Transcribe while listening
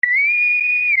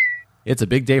It's a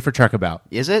big day for Trekabout.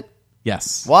 Is it?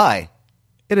 Yes. Why?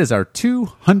 It is our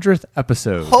 200th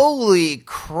episode. Holy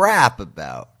crap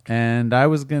about. And I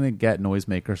was going to get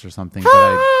noisemakers or something, but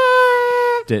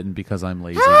I didn't because I'm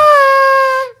lazy.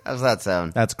 How's that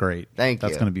sound? That's great. Thank you.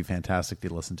 That's going to be fantastic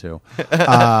to listen to.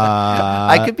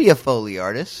 I could be a Foley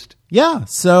artist. Yeah,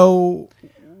 so...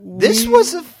 This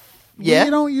was a... Yeah. We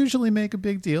don't usually make a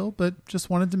big deal, but just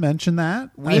wanted to mention that.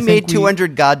 We made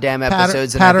 200 goddamn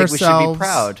episodes, and I think we should be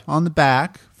proud. On the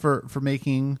back for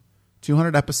making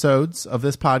 200 episodes of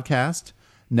this podcast,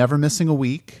 never missing a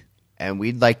week. And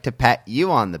we'd like to pat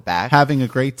you on the back. Having a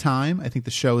great time. I think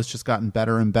the show has just gotten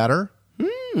better and better.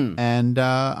 And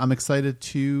I'm excited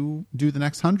to do the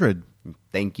next 100.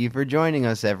 Thank you for joining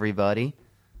us, everybody.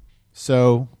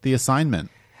 So, the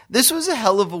assignment. This was a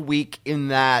hell of a week in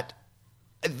that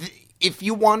if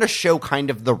you want to show kind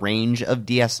of the range of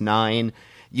DS9,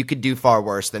 you could do far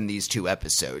worse than these two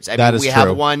episodes. I mean, we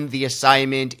have one, the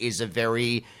assignment is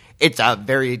it's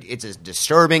a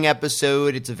disturbing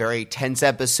episode. It's a very tense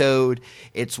episode.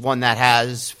 It's one that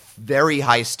has very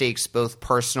high stakes, both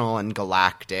personal and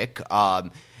galactic.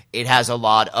 It has a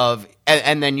lot of,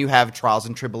 and then you have Trials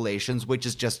and Tribulations, which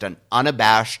is just an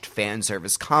unabashed fan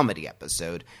service comedy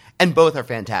episode, and both are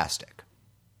fantastic.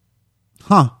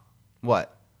 Huh.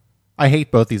 What? I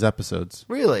hate both these episodes.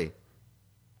 Really?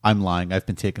 I'm lying. I've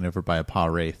been taken over by a Pa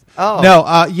Wraith. Oh.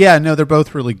 No, they're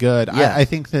both really good. Yeah. I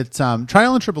think that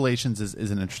Trial and Tribulations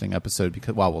is an interesting episode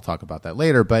because, well, we'll talk about that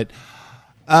later, but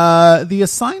the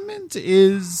assignment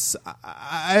is,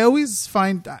 I always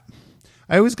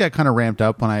get kind of ramped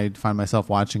up when I find myself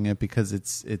watching it because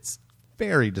it's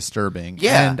very disturbing.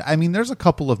 Yeah. And I mean, there's a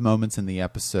couple of moments in the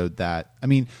episode that, I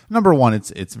mean, number one,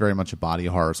 it's very much a body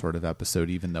horror sort of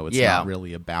episode, even though it's not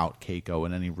really about Keiko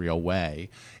in any real way.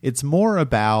 It's more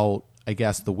about, I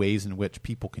guess, the ways in which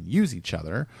people can use each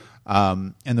other,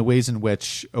 and the ways in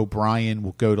which O'Brien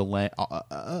will go to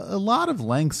a lot of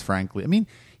lengths, frankly. I mean,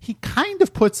 he kind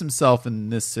of puts himself in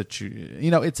this situation.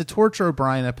 You know, it's a Torture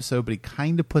O'Brien episode, but he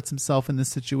kind of puts himself in this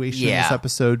situation in this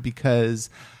episode because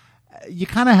you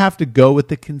kind of have to go with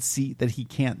the conceit that he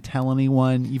can't tell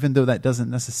anyone, even though that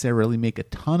doesn't necessarily make a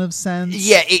ton of sense.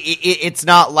 Yeah, it's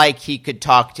not like he could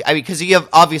talk to... I mean, because he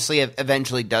obviously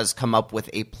eventually does come up with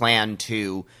a plan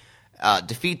to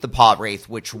defeat the Pa Wraith,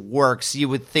 which works. You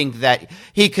would think that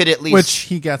he could at least... Which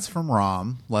he gets from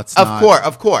Rom.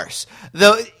 Of course.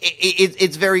 Though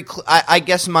it's very... I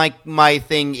guess my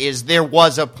thing is there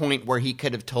was a point where he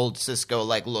could have told Sisko,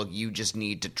 like, look, you just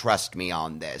need to trust me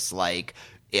on this. Like...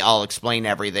 I'll explain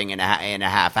everything in a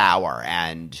half hour,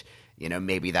 and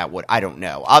maybe that would, I don't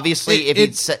know. Obviously,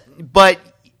 but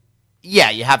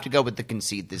yeah, you have to go with the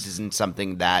conceit. This isn't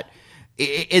something that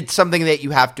it's something that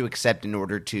you have to accept in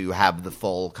order to have the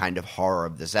full kind of horror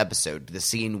of this episode. The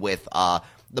scene with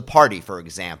the party, for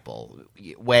example,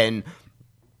 when.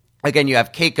 Again, you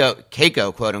have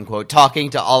Keiko, quote unquote, talking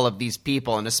to all of these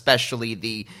people, and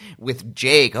especially with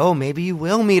Jake. Oh, maybe you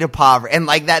will meet a Pa, and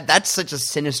like that. That's such a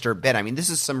sinister bit. I mean,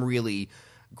 this is some really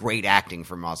great acting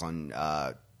from Mawson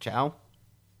Chow.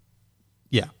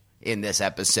 Yeah, in this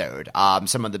episode,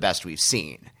 some of the best we've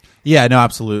seen. Yeah, no,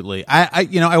 absolutely. I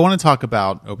want to talk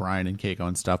about O'Brien and Keiko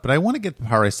and stuff, but I want to get the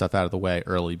Pa Wraith stuff out of the way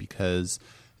early because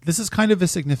this is kind of a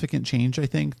significant change, I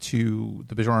think, to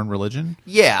the Bajoran religion.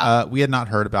 Yeah. We had not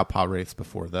heard about Pa Wraiths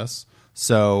before this,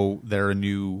 so they're a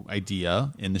new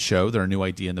idea in the show. They're a new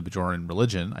idea in the Bajoran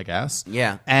religion, I guess.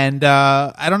 Yeah. And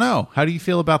I don't know. How do you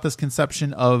feel about this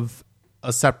conception of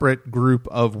a separate group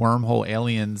of wormhole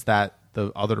aliens that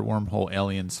the other wormhole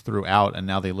aliens threw out, and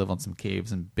now they live on some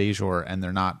caves in Bajor, and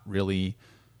they're not really...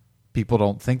 People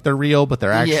don't think they're real, but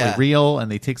they're actually real,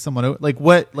 and they take someone out. Like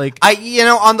what? Like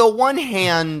on the one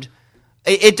hand,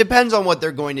 it depends on what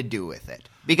they're going to do with it.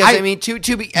 Because I mean,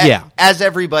 as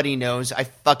everybody knows, I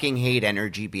fucking hate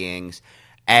energy beings,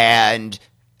 and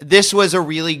this was a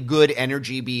really good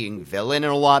energy being villain in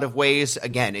a lot of ways.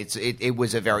 Again, it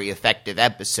was a very effective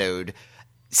episode.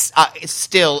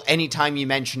 Still, anytime you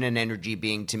mention an energy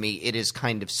being to me, it is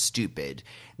kind of stupid.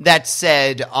 That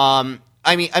said,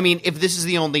 I mean, if this is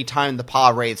the only time the Pa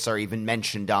Wraiths are even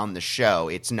mentioned on the show,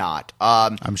 it's not.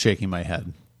 I'm shaking my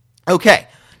head. Okay.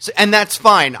 So, and that's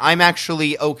fine. I'm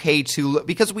actually okay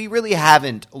because we really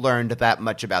haven't learned that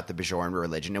much about the Bajoran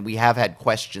religion, and we have had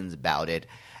questions about it.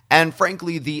 And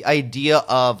frankly, the idea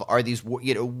of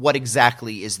what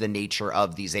exactly is the nature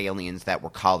of these aliens that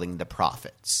we're calling the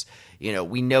prophets?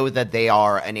 We know that they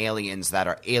are aliens that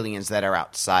are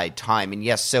outside time, and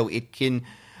yes, so it can.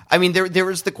 I mean, there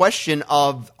is the question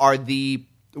of, are the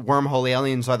wormhole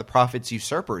aliens, are the prophets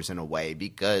usurpers in a way?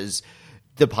 Because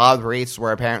the Pa Wraiths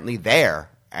were apparently there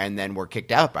and then were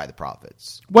kicked out by the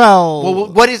prophets.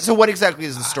 Well, what exactly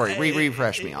is the story?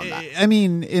 Refresh me on that. I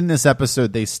mean, in this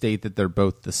episode, they state that they're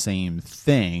both the same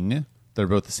thing. They're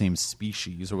both the same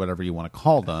species, or whatever you want to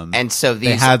call them. And so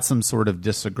they had some sort of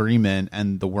disagreement,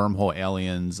 and the wormhole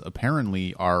aliens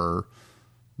apparently are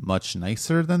much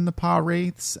nicer than the Pa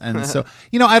Wraiths. And so,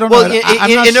 I don't know.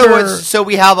 I'm not sure. So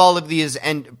we have all of these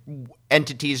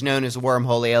entities known as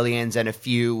wormhole aliens, and a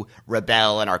few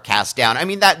rebel and are cast down. I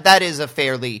mean, that is a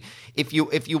fairly, if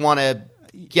you want to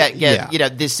get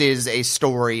this is a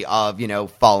story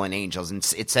of fallen angels, and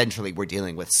essentially we're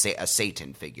dealing with a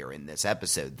Satan figure in this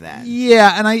episode. Then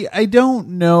and I don't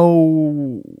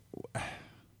know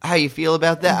how you feel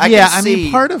about that. I mean,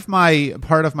 part of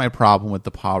my problem with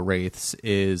the Pa Wraiths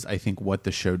is I think what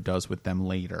the show does with them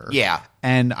later. Yeah.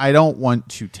 And I don't want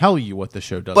to tell you what the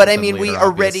show does but with I mean, them later, we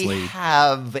already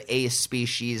have a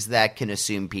species that can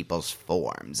assume people's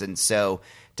forms, and so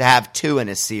to have two in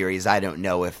a series, I don't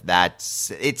know if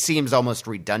it seems almost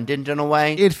redundant in a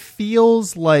way. It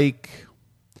feels like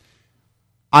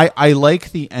I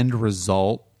like the end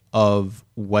result of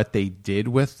what they did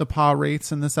with the Pa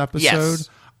Wraiths in this episode. Yes.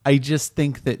 I just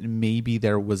think that maybe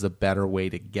there was a better way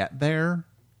to get there.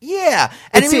 Yeah.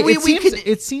 And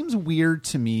it seems weird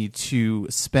to me to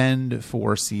spend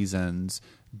 4 seasons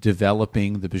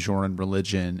developing the Bajoran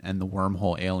religion and the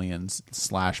wormhole aliens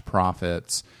 /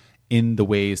 prophets in the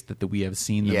ways that we have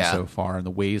seen them so far, and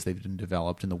the ways they've been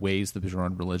developed, and the ways the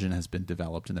Bajoran religion has been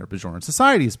developed, and their Bajoran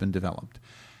society has been developed.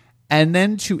 And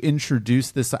then to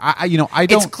introduce this, I don't.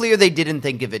 It's clear they didn't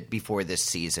think of it before this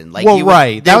season. Like,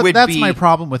 that's my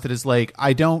problem with it. Is like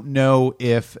I don't know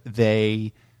if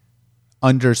they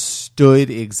understood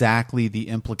exactly the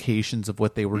implications of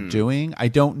what they were doing. I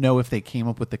don't know if they came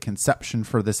up with the conception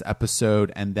for this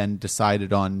episode and then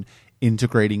decided on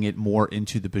integrating it more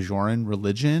into the Bajoran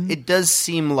religion. It does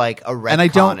seem like a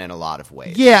retcon in a lot of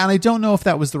ways. Yeah, and I don't know if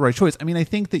that was the right choice. I mean, I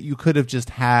think that you could have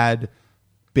just had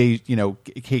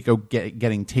Keiko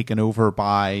getting taken over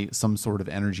by some sort of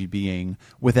energy being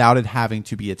without it having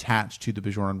to be attached to the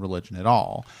Bajoran religion at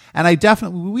all. And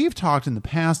we've talked in the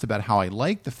past about how I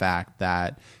like the fact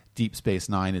that Deep Space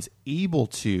Nine is able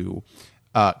to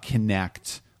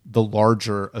connect the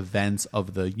larger events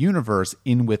of the universe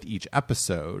in with each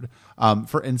episode.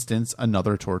 For instance,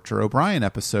 another Torture O'Brien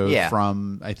episode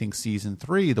from, I think, season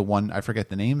 3, the one, I forget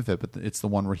the name of it, but it's the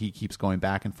one where he keeps going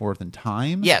back and forth in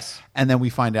time. Yes. And then we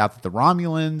find out that the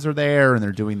Romulans are there and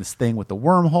they're doing this thing with the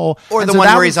wormhole. Or the one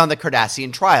where he's on the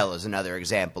Cardassian trial is another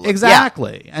example.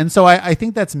 Exactly. And so I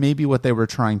think that's maybe what they were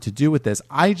trying to do with this.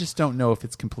 I just don't know if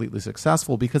it's completely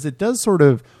successful, because it does sort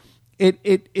of,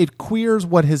 it queers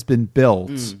what has been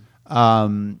built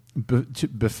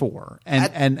before,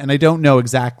 and I don't know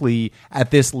exactly at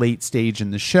this late stage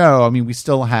in the show. I mean, we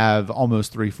still have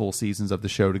almost 3 full seasons of the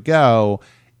show to go.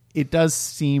 It does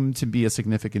seem to be a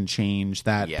significant change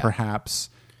that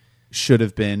perhaps should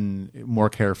have been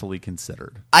more carefully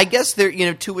considered. I guess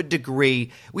there, to a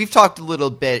degree, we've talked a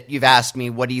little bit. You've asked me,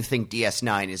 what do you think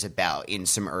DS9 is about in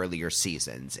some earlier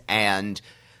seasons? And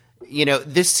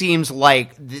this seems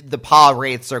like the Pa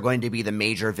Wraiths are going to be the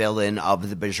major villain of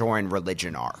the Bajoran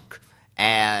religion arc,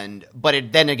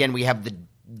 but then again we have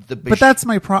but that's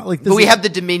my problem. But we have the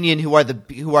Dominion, who are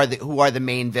the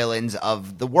main villains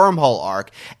of the wormhole arc,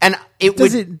 and but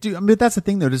that's the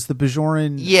thing though. Does the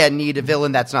Bajoran need a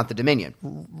villain that's not the Dominion?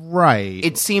 Right.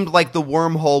 It seemed like the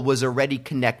wormhole was already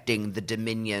connecting the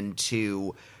Dominion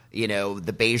to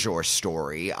the Bajor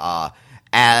story.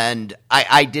 And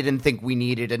I didn't think we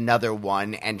needed another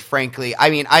one. And frankly, I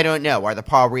mean, I don't know. Are the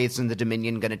Pa Wraiths and the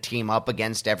Dominion going to team up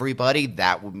against everybody?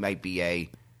 That might be a...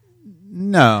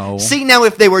 No. See, now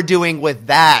if they were doing with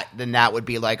that, then that would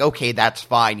be like, okay, that's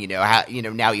fine.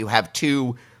 Now you have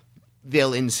 2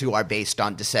 villains who are based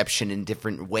on deception in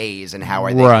different ways, and how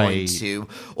are they going to...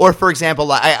 Or, for example,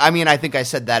 I mean, I think I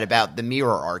said that about the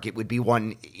Mirror arc. It would be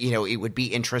it would be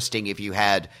interesting if you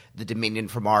had the Dominion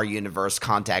from our universe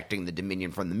contacting the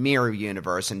Dominion from the Mirror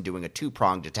universe and doing a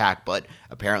 2-pronged attack, but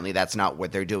apparently that's not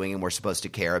what they're doing, and we're supposed to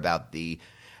care about the...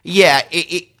 Yeah,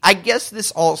 I guess this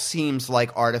all seems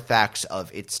like artifacts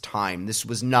of its time. This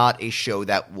was not a show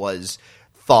that was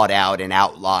thought out and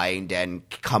outlined and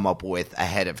come up with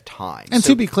ahead of time. And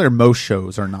to be clear, most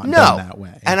shows are not done that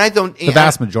way. And I don't... The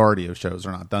vast majority of shows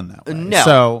are not done that way. No.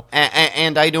 So,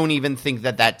 and I don't even think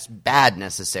that that's bad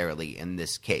necessarily in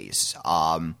this case.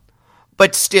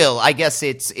 But still, I guess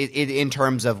it in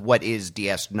terms of what is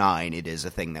DS9, it is a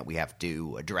thing that we have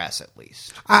to address at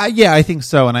least. Yeah, I think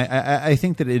so. And I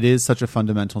think that it is such a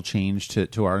fundamental change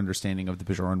to our understanding of the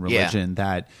Bajoran religion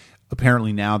that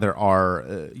apparently now there are,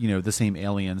 the same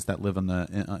aliens that live in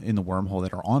the wormhole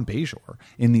that are on Bajor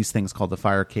in these things called the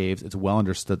Fire Caves. It's well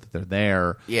understood that they're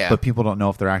there, but people don't know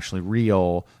if they're actually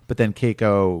real. But then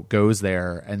Keiko goes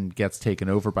there and gets taken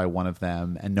over by one of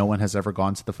them, and no one has ever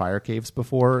gone to the Fire Caves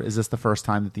before. Is this the first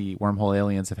time that the wormhole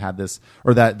aliens have had this,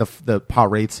 or that the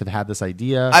Pa-wraiths have had this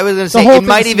idea? I was going to say, it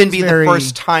might even be the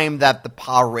first time that the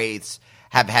Pa-wraiths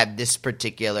have had this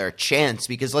particular chance,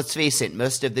 because let's face it,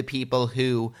 most of the people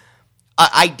who...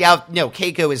 I doubt, no,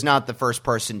 Keiko is not the first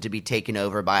person to be taken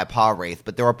over by a Pa-wraith,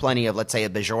 but there are plenty of, let's say, a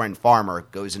Bajoran farmer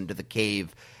goes into the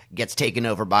cave, gets taken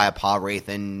over by a Pa-wraith,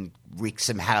 and wreaks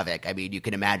some havoc. I mean, you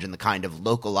can imagine the kind of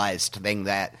localized thing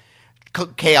that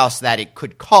chaos that it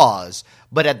could cause,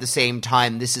 but at the same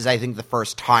time, this is, I think, the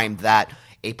first time that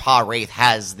a Pa-wraith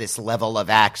has this level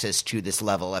of access to this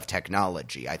level of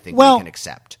technology. I think we can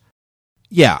accept.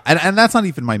 Yeah, and that's not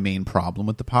even my main problem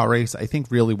with the Pa-wraiths. I think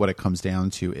really what it comes down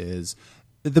to is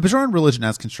the Bajoran religion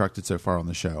as constructed so far on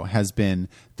the show has been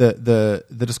the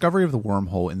discovery of the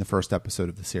wormhole in the first episode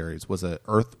of the series was a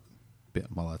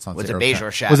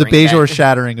Bajor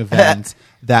shattering event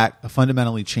that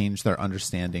fundamentally changed their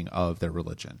understanding of their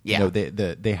religion. Yeah.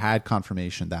 They had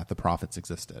confirmation that the prophets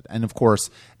existed. And of course,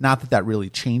 not that really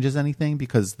changes anything,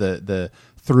 because the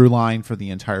through line for the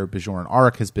entire Bajoran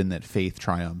arc has been that faith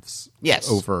triumphs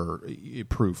over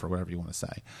proof, or whatever you want to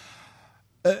say.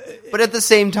 But at the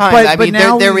same time,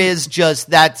 there is just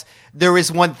that there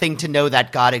is one thing to know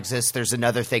that God exists. There's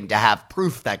another thing to have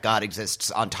proof that God exists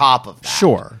on top of that.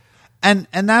 Sure. And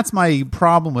that's my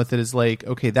problem with it, is like,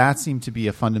 okay, that seemed to be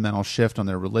a fundamental shift on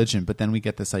their religion, but then we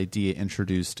get this idea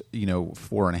introduced,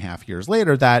 4.5 years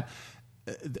later that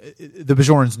the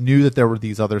Bajorans knew that there were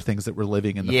these other things that were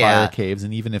living in the fire caves,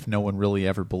 and even if no one really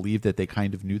ever believed it, they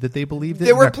kind of knew that they believed it.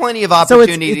 There were plenty of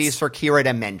opportunities for Kira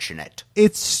to mention it.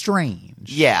 It's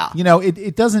strange. Yeah.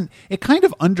 It doesn't, it kind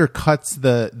of undercuts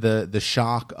the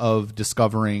shock of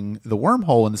discovering the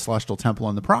wormhole in the Celestial Temple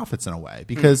and the prophets in a way,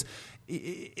 because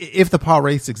if the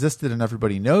Pa-wraiths existed and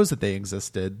everybody knows that they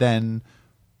existed, then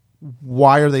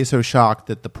why are they so shocked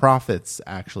that the prophets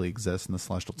actually exist and the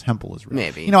Celestial Temple is real?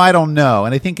 Maybe. I don't know.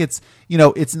 And I think it's,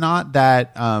 it's not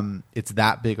that it's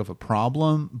that big of a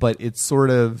problem, but it's sort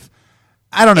of,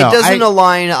 I don't know. It doesn't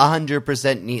align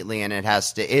 100% neatly, and it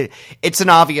has to. It's an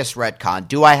obvious retcon.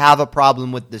 Do I have a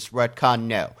problem with this retcon?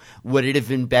 No. Would it have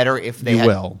been better if they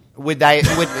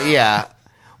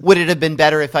Would it have been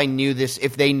better if I knew this?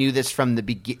 If they knew this from the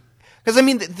beginning? Because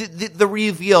the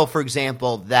reveal, for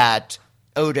example, that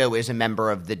Odo is a member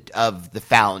of the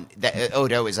that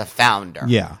Odo is a founder.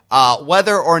 Yeah.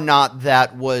 Whether or not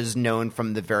that was known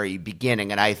from the very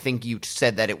beginning, and I think you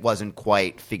said that it wasn't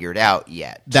quite figured out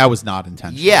yet. That was not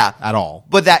intentional. Yeah. At all.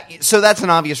 But that's an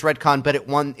obvious retcon, but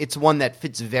it's one that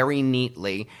fits very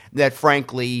neatly, that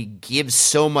frankly gives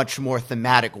so much more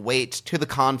thematic weight to the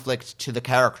conflict, to the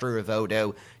character of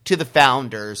Odo, to the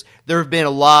founders. There have been a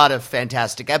lot of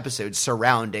fantastic episodes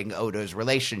surrounding Odo's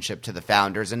relationship to the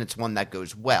founders, and it's one that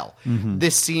goes well. Mm-hmm.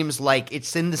 This seems like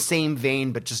it's in the same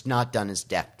vein, but just not done as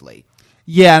deftly.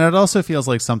 Yeah, and it also feels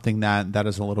like something that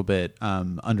is a little bit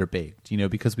underbaked,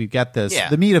 because we get this. Yeah.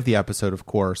 The meat of the episode, of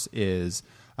course, is,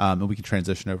 and we can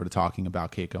transition over to talking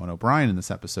about Keiko and O'Brien in this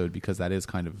episode, because that is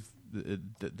kind of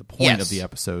the point of the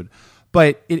episode.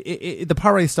 But the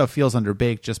Pa-wraith stuff feels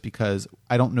underbaked just because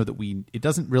I don't know that it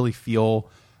doesn't really feel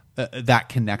that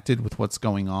connected with what's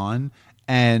going on.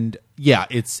 And yeah,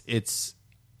 it's.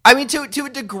 I mean, to a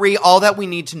degree, all that we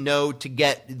need to know to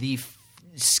get the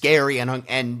scary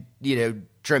and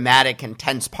dramatic and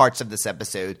tense parts of this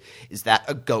episode is that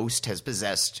a ghost has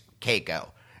possessed Keiko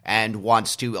and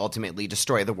wants to ultimately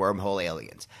destroy the wormhole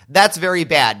aliens. That's very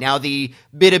bad. Now, the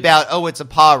bit about, it's a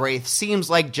Pa-wraith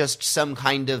seems like just some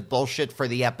kind of bullshit for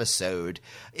the episode.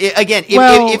 If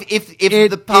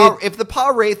the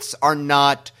Pa-wraiths are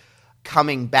not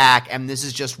coming back, and this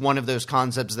is just one of those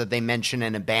concepts that they mention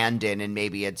and abandon, and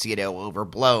maybe it's,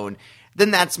 overblown, then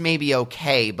that's maybe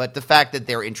okay. But the fact that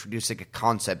they're introducing a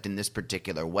concept in this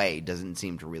particular way doesn't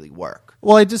seem to really work.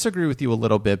 Well, I disagree with you a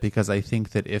little bit, because I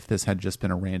think that if this had just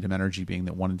been a random energy being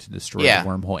that wanted to destroy the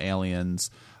wormhole aliens,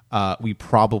 we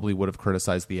probably would have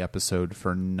criticized the episode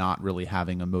for not really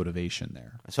having a motivation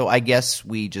there. So I guess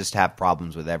we just have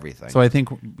problems with everything. So I think,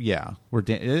 we're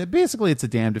basically it's a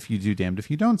damned if you do, damned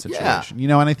if you don't situation.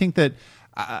 And I think that,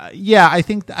 I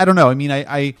don't know. I mean,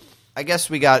 I guess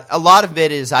we got a lot of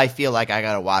it is I feel like I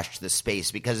got to watch this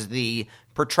space, because the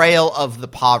portrayal of the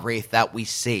Pa-wraith that we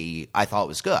see, I thought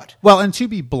was good. Well, and to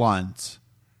be blunt,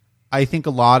 I think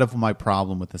a lot of my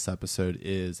problem with this episode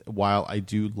is, while I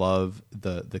do love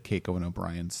the Keiko and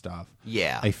O'Brien stuff,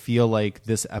 I feel like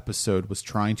this episode was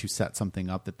trying to set something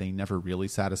up that they never really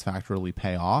satisfactorily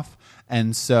pay off,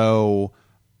 and so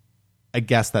I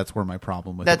guess that's where my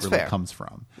problem with it really comes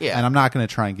from. Yeah. And I'm not going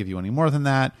to try and give you any more than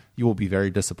that. You will be very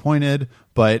disappointed,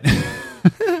 but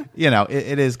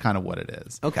it is kind of what it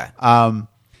is. Okay.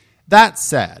 That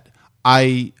said,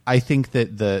 I think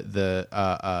that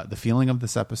the feeling of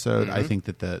this episode, I think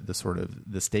that the sort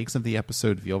of the stakes of the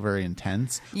episode feel very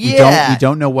intense. Yeah. We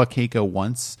don't know what Keiko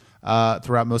wants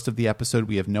throughout most of the episode.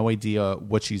 We have no idea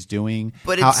what she's doing.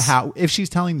 But how if she's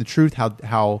telling the truth,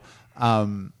 how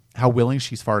willing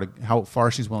how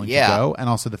far she's willing to go, and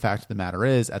also the fact of the matter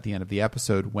is, at the end of the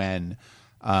episode, when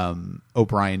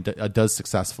O'Brien does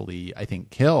successfully, I think,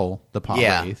 kill the Pa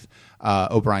Wraith.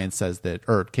 O'Brien says that,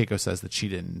 or Keiko says that she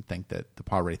didn't think that the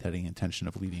Pa Wraith had any intention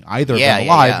of leaving either of them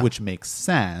alive, which makes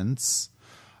sense.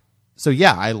 So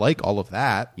I like all of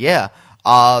that. Yeah.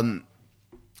 I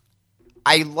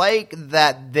like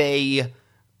that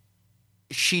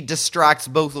she distracts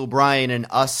both O'Brien and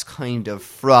us kind of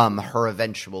from her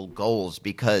eventual goals,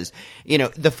 because,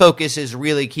 the focus is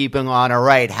really keeping on, all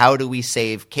right, how do we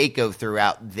save Keiko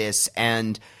throughout this?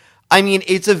 And I mean,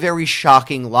 it's a very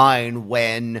shocking line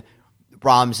when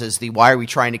Rom says why are we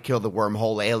trying to kill the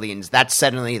wormhole aliens? That's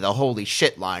suddenly the holy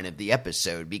shit line of the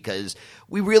episode, because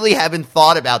we really haven't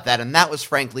thought about that. And that was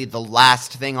frankly the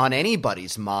last thing on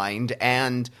anybody's mind.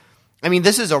 And I mean,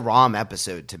 this is a Rom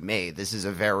episode to me. This is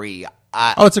a very...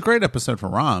 it's a great episode for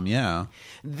Rom, yeah.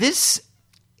 It's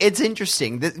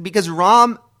interesting because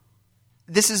Rom...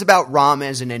 This is about Rom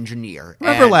as an engineer.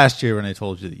 Remember last year when I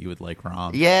told you that you would like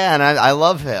Rom? Yeah, and I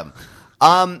love him.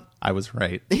 I was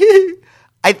right.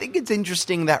 I think it's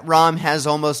interesting that Rom has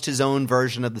almost his own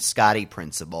version of the Scotty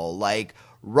principle. Like,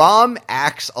 Rom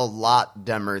acts a lot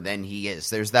dumber than he is.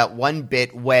 There's that one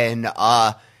bit when,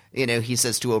 he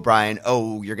says to O'Brien,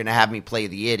 "Oh, you're going to have me play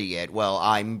the idiot. Well,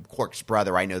 I'm Quark's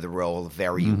brother. I know the role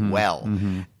very well."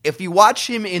 Mm-hmm. If you watch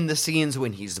him in the scenes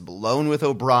when he's alone with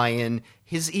O'Brien,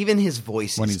 even his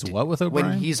voice when he's what with O'Brien?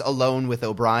 When he's alone with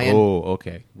O'Brien. Oh,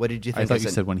 okay. What did you think? I thought you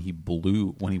said when he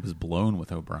was blown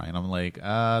with O'Brien. I'm like, did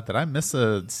I miss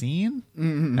a scene?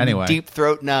 Mm-hmm. Anyway. Deep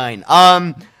Throat 9.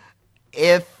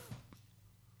 If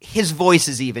his voice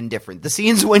is even different. The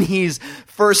scenes when he's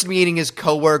first meeting his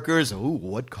coworkers,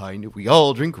 what kind of we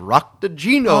all drink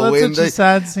Roctagino. Oh, that's such a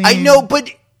sad scene. I know, but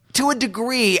to a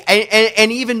degree,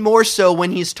 and even more so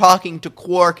when he's talking to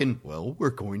Quark and, well, we're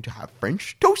going to have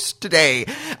French toast today.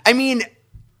 I mean,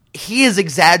 he is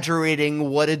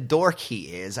exaggerating what a dork he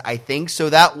is, I think, so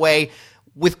that way...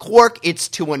 With Quark, it's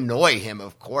to annoy him,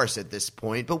 of course, at this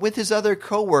point, but with his other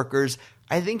coworkers,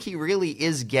 I think he really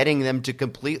is getting them to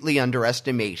completely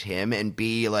underestimate him and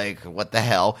be like, what the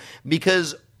hell?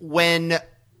 Because when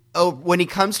he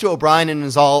comes to O'Brien and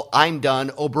is all, I'm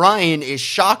done, O'Brien is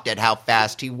shocked at how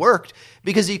fast he worked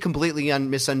because he completely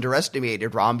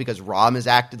misunderestimated Rom, because Rom has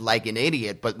acted like an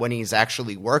idiot, but when he's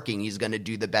actually working, he's going to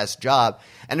do the best job.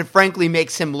 And it frankly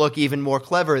makes him look even more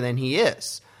clever than he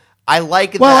is. I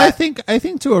like that. Well, I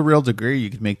think to a real degree you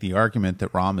could make the argument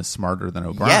that Rom is smarter than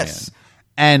O'Brien. Yes.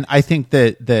 And I think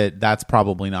that's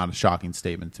probably not a shocking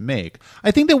statement to make.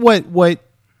 I think that what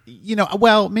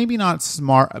maybe not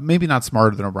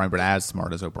smarter than O'Brien, but as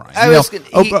smart as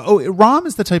O'Brien. Rom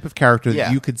is the type of character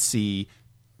that you could see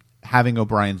having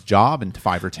O'Brien's job in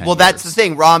 5 or 10 years. Well, that's the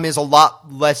thing. Rom is a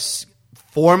lot less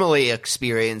formally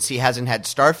experienced. He hasn't had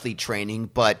Starfleet training,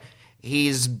 but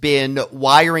he's been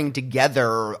wiring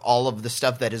together all of the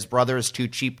stuff that his brother is too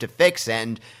cheap to fix,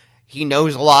 and he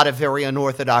knows a lot of very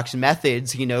unorthodox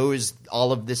methods. He knows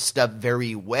all of this stuff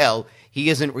very well. He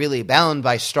isn't really bound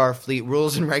by Starfleet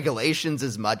rules and regulations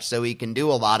as much, so he can do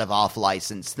a lot of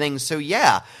off-license things. So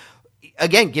yeah,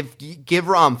 again, give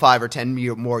Rom 5 or 10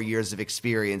 more years of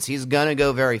experience. He's going to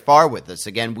go very far with this.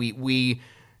 Again, we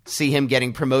see him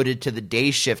getting promoted to the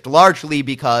day shift largely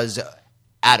because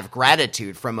out of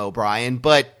gratitude from O'Brien,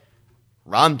 but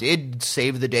Rom did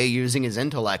save the day using his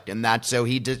intellect, and that's so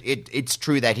it's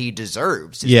true that he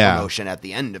deserves his promotion at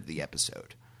the end of the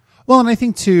episode. Well, and I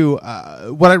think too,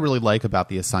 what I really like about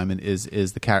the assignment is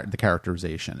the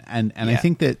characterization, and I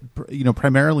think that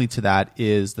primarily to that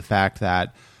is the fact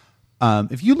that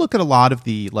if you look at a lot of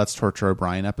the Let's Torture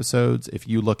O'Brien episodes, if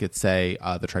you look at say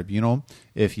the Tribunal,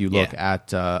 if you look at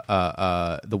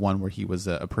the one where he was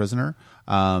a prisoner,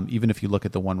 even if you look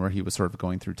at the one where he was sort of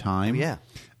going through time,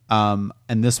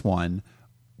 and this one,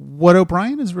 what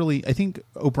O'Brien is really, I think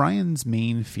O'Brien's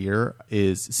main fear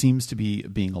seems to be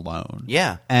being alone.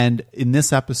 Yeah. And in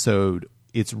this episode,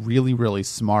 it's really, really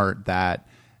smart that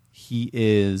he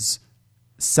is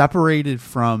separated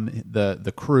from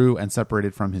the crew and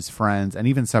separated from his friends and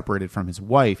even separated from his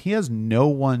wife. He has no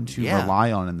one to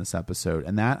rely on in this episode,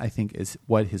 and that I think is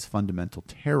what his fundamental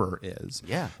terror is.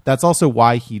 Yeah, that's also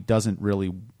why he didn't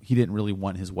really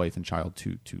want his wife and child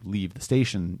to leave the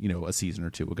station, a season or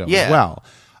two ago as well.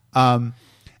 And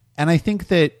I think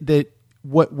that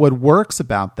what works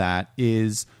about that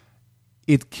is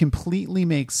it completely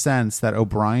makes sense that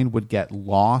O'Brien would get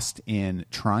lost in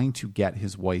trying to get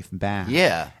his wife back,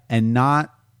 and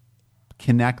not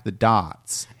connect the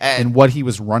dots and what he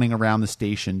was running around the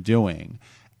station doing,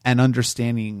 and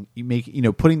understanding,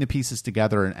 putting the pieces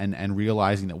together and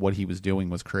realizing that what he was doing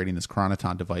was creating this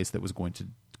Chronoton device that was going to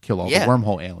kill all the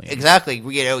wormhole aliens. Exactly.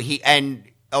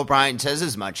 O'Brien says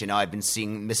as much. I've been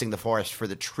missing the forest for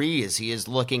the trees. He is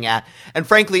looking at, and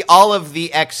frankly, all of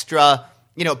the extra.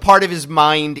 Part of his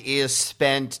mind is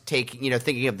spent thinking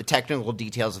of the technical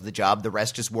details of the job. The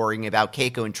rest is worrying about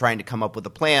Keiko and trying to come up with a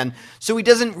plan. So he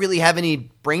doesn't really have any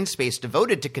brain space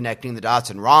devoted to connecting the dots.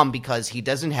 And Rom, because he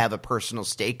doesn't have a personal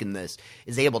stake in this,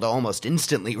 is able to almost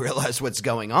instantly realize what's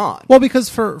going on. Well, because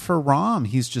for Rom,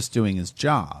 he's just doing his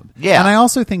job. Yeah. And I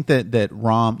also think that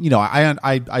Rom,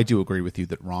 I do agree with you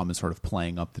that Rom is sort of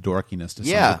playing up the dorkiness to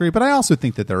some degree, but I also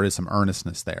think that there is some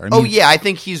earnestness there. I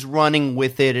think he's running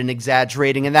with it and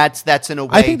exaggerating. And that's in a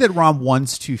way. I think that Rom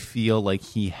wants to feel like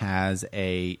he has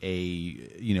a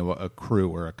crew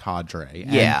or a cadre.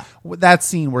 Yeah. And that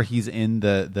scene where he's in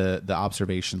the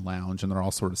observation lounge and they're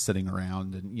all sort of sitting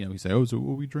around and he say, "Oh, so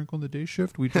will we drink on the day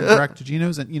shift? We drink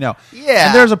Fractaginos," and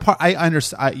And there's a part I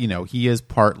understand. He is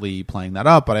partly playing that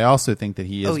up, but I also think that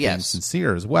he is being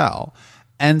sincere as well.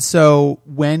 And so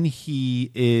when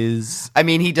he is...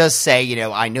 he does say,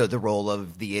 I know the role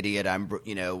of the idiot. I'm,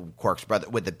 Quark's brother,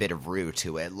 with a bit of Rue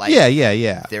to it. Like,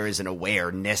 yeah. There is an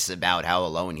awareness about how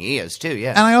alone he is, too,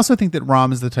 yeah. And I also think that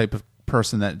Rom is the type of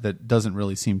person that doesn't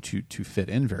really seem to fit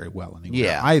in very well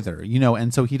anywhere either,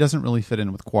 and so he doesn't really fit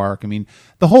in with Quark.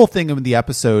 The whole thing of the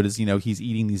episode is, he's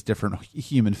eating these different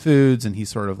human foods and he's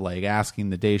sort of like asking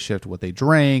the day shift what they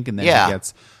drink, and then he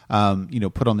gets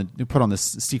put on this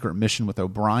secret mission with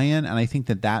O'Brien, and I think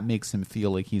that makes him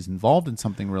feel like he's involved in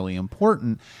something really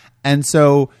important, and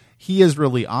so he is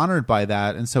really honored by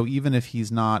that. And so even if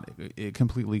he's not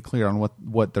completely clear on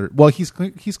what they're, he's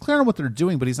clear on what they're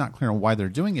doing, but he's not clear on why they're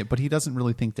doing it. But he doesn't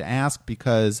really think to ask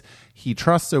because he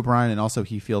trusts O'Brien and also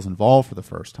he feels involved for the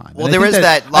first time. Well, there is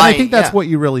that line. And I think that's what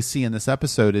you really see in this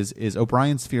episode is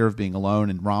O'Brien's fear of being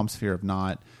alone and Rom's fear of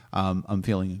not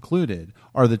feeling included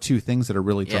are the two things that are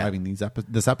really driving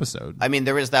this episode.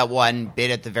 There is that one bit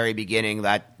at the very beginning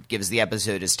that gives the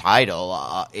episode its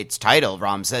title. Its title,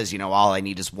 Rom says, all I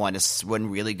need is one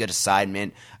really good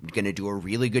assignment. I'm going to do a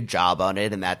really good job on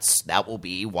it, and that will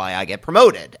be why I get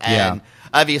promoted. And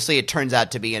obviously it turns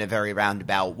out to be in a very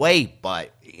roundabout way,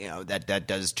 but that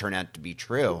does turn out to be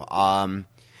true. And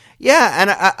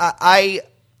I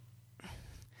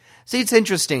see, it's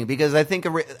interesting because I think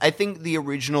the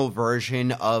original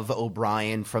version of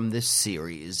O'Brien from this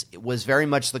series was very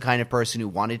much the kind of person who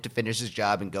wanted to finish his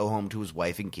job and go home to his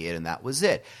wife and kid, and that was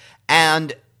it.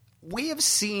 And we have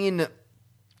seen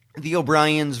the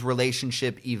O'Brien's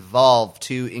relationship evolve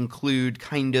to include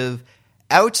kind of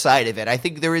outside of it. I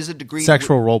think there is a degree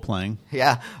sexual role playing.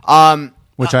 Yeah.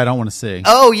 Which I don't want to see.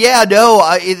 Oh, yeah, no.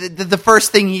 The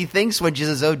first thing he thinks when she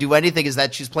says, do anything, is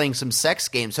that she's playing some sex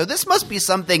game. So this must be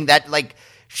something that,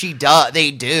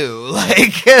 they do.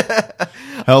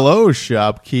 Hello,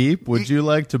 shopkeep. Would you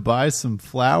like to buy some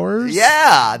flowers?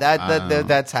 Yeah,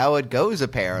 that's how it goes,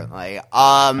 apparently.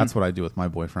 That's what I do with my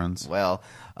boyfriends. Well,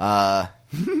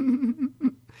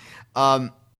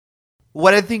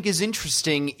 what I think is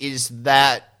interesting is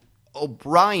that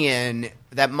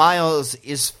Miles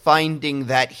is finding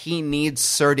that he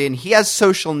has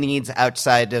social needs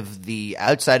outside of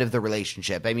the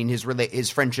relationship. His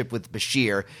friendship with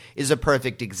Bashir is a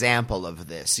perfect example of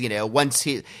this. Once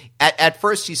at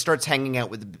first he starts hanging out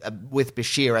with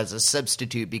Bashir as a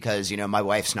substitute because, my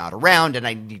wife's not around and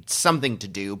I need something to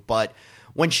do. But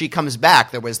when she comes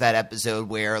back, there was that episode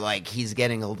where he's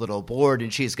getting a little bored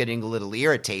and she's getting a little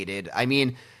irritated.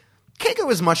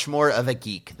 Keiko is much more of a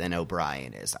geek than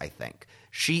O'Brien is, I think.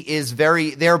 She is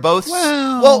they're both,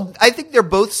 I think they're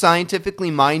both scientifically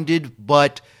minded,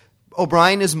 but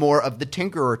O'Brien is more of the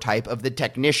tinkerer type, of the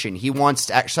technician. He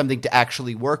wants something to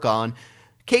actually work on.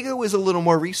 Keiko is a little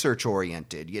more research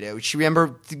oriented. You know,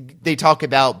 they talk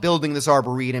about building this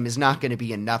arboretum is not going to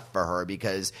be enough for her,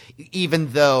 because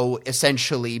even though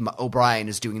essentially O'Brien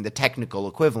is doing the technical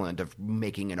equivalent of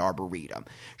making an arboretum,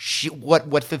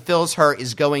 what fulfills her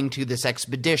is going to this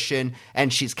expedition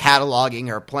and she's cataloging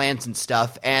her plants and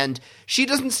stuff. And she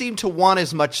doesn't seem to want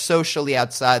as much socially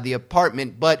outside the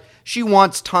apartment, but she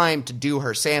wants time to do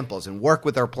her samples and work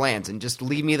with her plants and just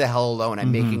leave me the hell alone.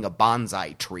 I'm making a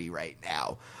bonsai tree right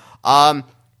now.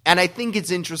 And I think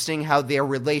it's interesting how their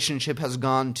relationship has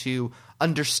gone to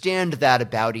understand that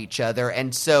about each other.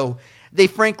 And so they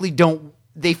frankly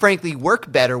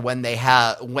work better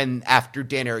when after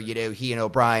dinner, you know,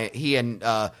 he and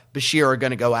Bashir are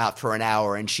going to go out for an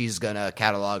hour and she's going to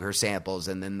catalog her samples,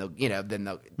 and then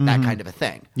that kind of a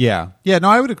thing. Yeah. No,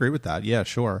 I would agree with that. Yeah,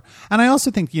 sure. And I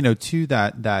also think, you know, too,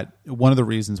 that one of the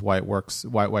reasons why it works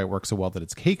so well that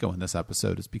it's Keiko in this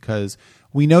episode is because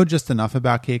we know just enough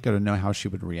about Keiko to know how she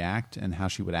would react and how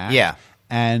she would act. Yeah.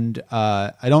 And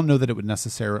I don't know that it would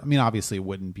necessarily – I mean, obviously it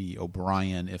wouldn't be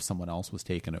O'Brien if someone else was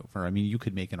taken over. I mean, you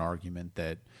could make an argument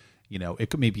that, you know, it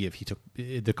could maybe if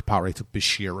the Kapari took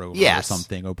Bashir over or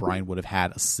something, O'Brien would have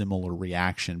had a similar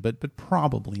reaction, but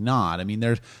probably not. I mean,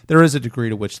 there is a degree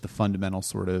to which the fundamental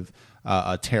sort of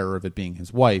terror of it being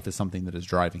his wife is something that is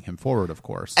driving him forward, of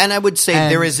course. And I would say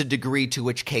there is a degree to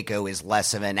which Keiko is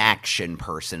less of an action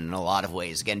person in a lot of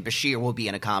ways. Again, Bashir will be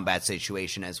in a combat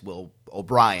situation, as will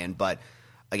O'Brien, but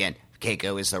again,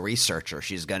 Keiko is a researcher.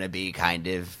 She's going to be kind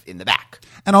of in the back.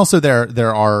 And also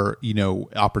there are, you know,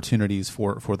 opportunities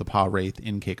for the Pah-wraith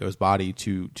in Keiko's body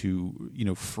to you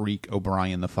know, freak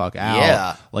O'Brien the fuck out.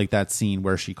 Yeah. Like that scene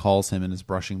where she calls him and is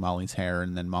brushing Molly's hair,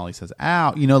 and then Molly says,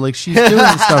 ow. You know, like she's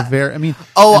doing stuff very, I mean,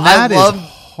 I love is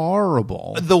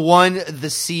horrible. The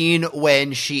scene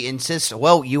when she insists,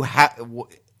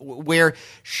 where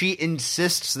she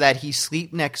insists that he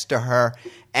sleep next to her,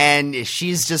 and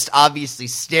she's just obviously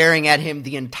staring at him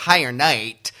the entire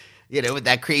night, you know, with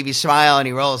that creepy smile, and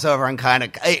he rolls over and kind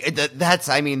of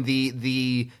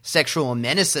the sexual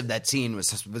menace of that scene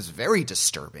was very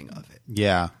disturbing of it.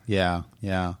 Yeah.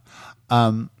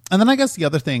 And then I guess the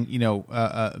other thing, you know,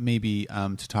 maybe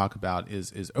to talk about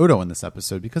is Odo in this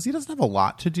episode, because he doesn't have a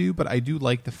lot to do, but I do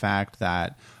like the fact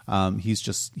that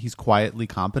he's quietly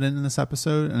competent in this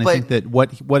episode. And I think that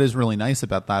what is really nice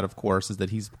about that, of course, is that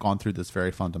he's gone through this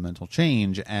very fundamental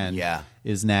change and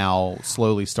is now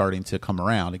slowly starting to come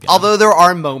around again. Although there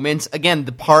are moments, again,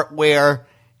 the part where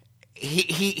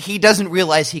he doesn't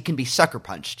realize he can be sucker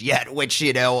punched yet, which,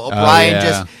 you know, O'Brien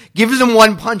just gives him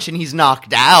one punch and he's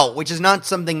knocked out, which is not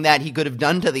something that he could have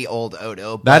done to the old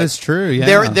Odo. That is true,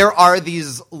 yeah. There are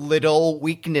these little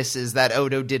weaknesses that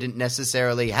Odo didn't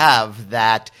necessarily have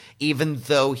that, even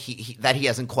though he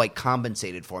hasn't quite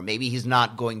compensated for. Maybe he's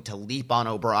not going to leap on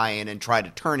O'Brien and try to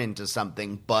turn into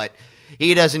something, but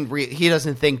he doesn't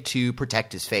think to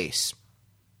protect his face.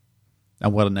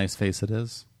 And what a nice face it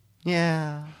is.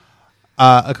 Yeah.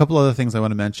 A couple other things I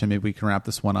want to mention, maybe we can wrap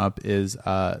this one up, is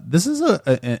this is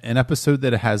an episode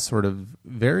that has sort of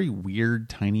very weird,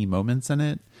 tiny moments in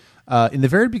it. In the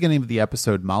very beginning of the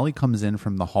episode, Molly comes in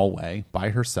from the hallway by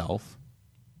herself.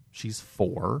 She's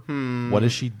 4. What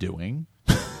is she doing?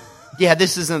 Yeah,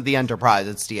 this isn't the Enterprise,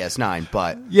 it's DS9,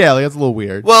 but... Yeah, like, that's a little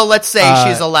weird. Well, let's say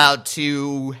she's allowed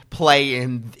to play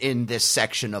in this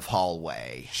section of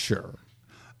hallway. Sure.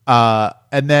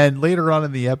 And then later on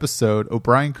in the episode,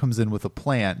 O'Brien comes in with a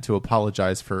plant to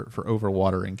apologize for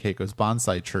overwatering Keiko's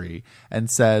bonsai tree and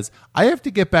says, I have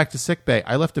to get back to sickbay.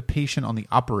 I left a patient on the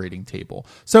operating table.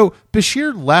 So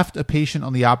Bashir left a patient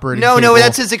on the operating table. No,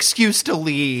 that's his excuse to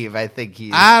leave. I think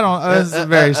it's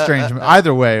very strange.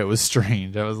 Either way, it was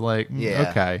strange. I was like,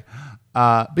 okay.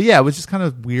 But yeah, it was just kind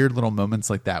of weird little moments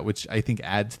like that, which I think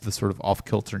add to the sort of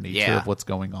off-kilter nature of what's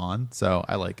going on. So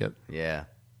I like it. Yeah.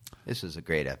 This was a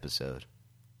great episode.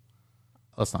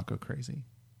 Let's not go crazy,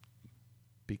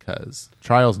 because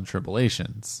Trials and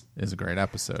Tribulations is a great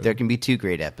episode. There can be 2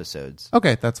 great episodes.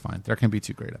 Okay, that's fine. There can be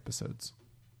 2 great episodes.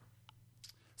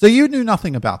 So you knew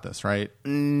nothing about this, right?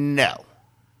 No.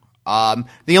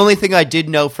 The only thing I did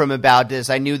know about this,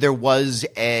 I knew there was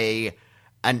an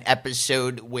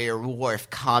episode where Worf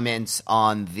comments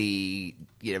on the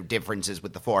differences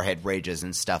with the forehead ridges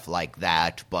and stuff like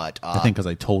that, but I think because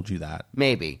I told you that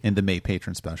maybe in the May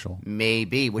patron special,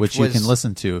 which you can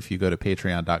listen to if you go to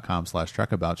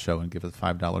patreon.com/truckaboutshow and give us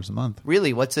 $5 a month.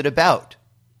 Really, what's it about?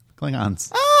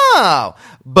 Klingons. Oh,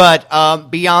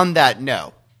 but beyond that,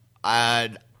 no.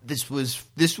 This was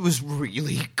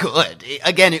really good.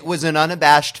 Again, it was an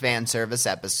unabashed fan service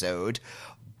episode.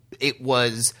 It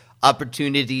was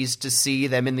opportunities to see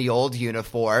them in the old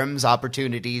uniforms,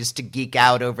 opportunities to geek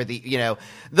out over the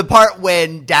part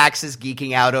when Dax is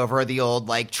geeking out over the old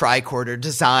tricorder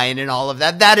design and all of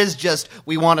that. That is just,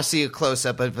 we want to see a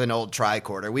close-up of an old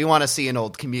tricorder. We want to see an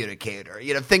old communicator,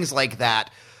 things like that.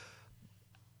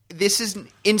 This is,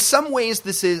 in some ways,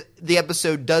 the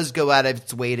episode does go out of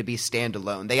its way to be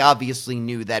standalone. They obviously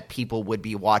knew that people would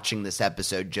be watching this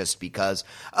episode just because,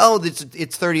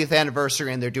 it's 30th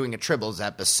anniversary and they're doing a Tribbles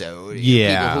episode.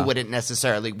 Yeah. People who wouldn't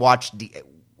necessarily watch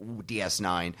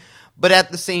DS9. But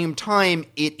at the same time,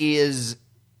 this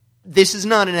is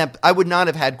not I would not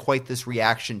have had quite this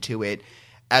reaction to it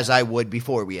as I would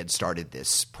before we had started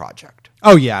this project.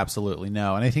 Oh, yeah, absolutely.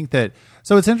 No. And I think that,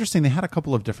 so it's interesting, they had a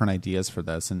couple of different ideas for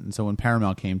this. And so when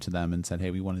Paramount came to them and said,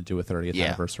 hey, we want to do a 30th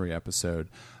anniversary episode,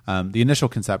 the initial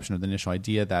conception or the initial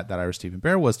idea that Ira Steven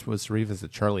Behr was to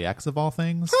revisit Charlie X of all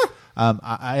things.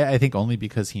 I think only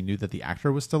because he knew that the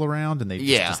actor was still around and they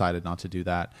just decided not to do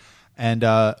that. And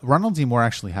Ronald D. Moore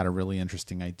actually had a really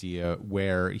interesting idea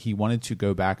where he wanted to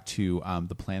go back to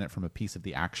the planet from A Piece of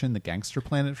the Action, the gangster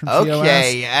planet from TOS.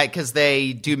 Okay, because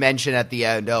they do mention at the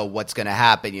end, what's going to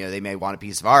happen? They may want a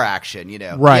piece of our action,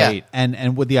 Right, yeah.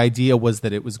 And what the idea was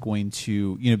that it was going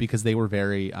to, because they were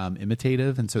very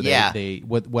imitative, and so they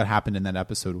what happened in that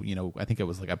episode, I think it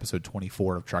was episode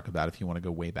 24 of Truck About, if you want to go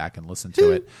way back and listen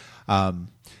to it,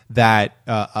 that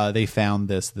they found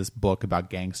this book about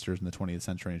gangsters in the 20th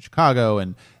century in Chicago,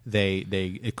 and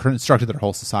they constructed their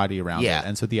whole society around it.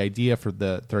 And so the idea for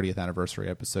the 30th anniversary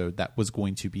episode that was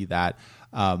going to be that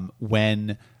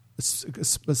when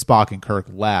Spock and Kirk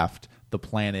left, the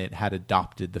planet had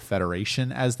adopted the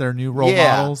Federation as their new role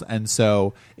models, and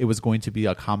so it was going to be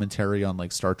a commentary on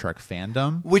Star Trek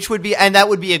fandom, that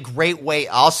would be a great way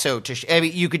also to.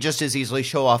 You could just as easily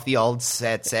show off the old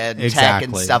sets and tech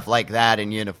and stuff like that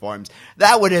in uniforms.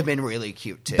 That would have been really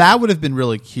cute too. That would have been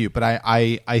really cute, but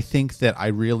I think that I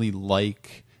really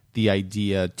like the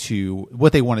idea to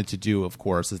what they wanted to do. Of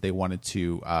course, is they wanted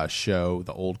to show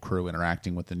the old crew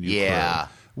interacting with the new crew.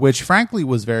 Which, frankly,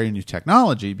 was very new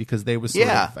technology because they was sort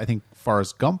of, I think,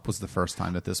 Forrest Gump was the first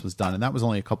time that this was done, and that was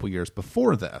only a couple years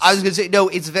before this. I was going to say, no,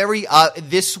 it's very,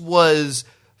 this was,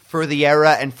 for the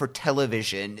era and for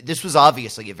television, this was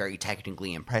obviously a very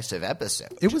technically impressive episode.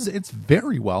 It's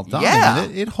very well done. Yeah. I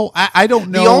mean, I don't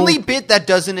know. The only bit that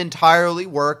doesn't entirely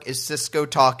work is Sisko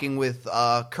talking with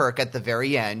Kirk at the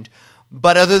very end.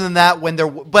 But other than that,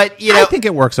 I think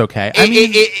it works okay.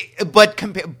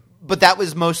 But that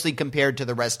was mostly compared to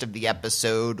the rest of the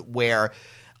episode where,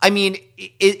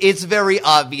 it's very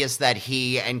obvious that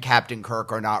he and Captain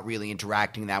Kirk are not really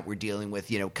interacting, that we're dealing with,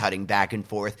 cutting back and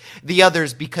forth. The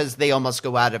others, because they almost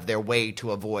go out of their way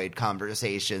to avoid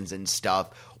conversations and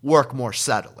stuff, work more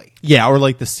subtly. Yeah, or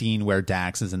the scene where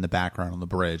Dax is in the background on the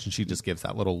bridge and she just gives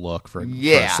that little look for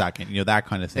a second. That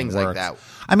kind of thing Things works. like that.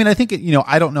 I think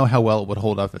I don't know how well it would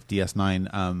hold up if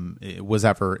DS9 it was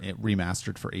ever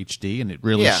remastered for HD, and it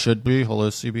really should be. Hello,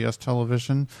 CBS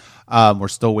television. We're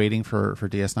still waiting for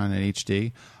DS9 in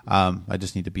HD. I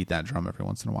just need to beat that drum every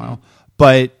once in a while.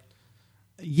 But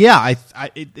yeah,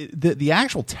 the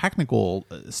actual technical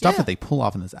stuff that they pull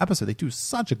off in this episode, they do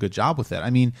such a good job with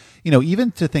it.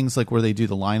 Even to things like where they do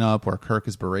the lineup where Kirk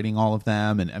is berating all of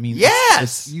them, and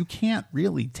you can't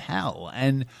really tell,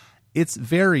 and it's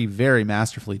very, very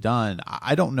masterfully done.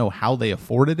 I don't know how they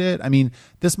afforded it.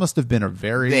 This must have been a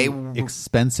very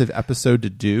expensive episode to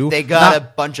do. They got a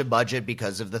bunch of budget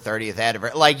because of the 30th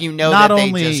anniversary. That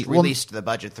they just released the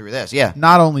budget through this. Yeah.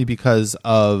 Not only because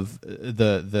of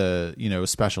the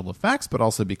special effects, but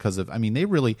also because of, they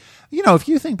really, if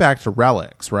you think back to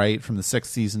Relics, right, from the 6th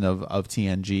season of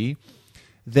TNG,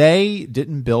 they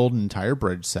didn't build an entire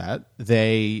bridge set.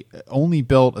 They only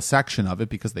built a section of it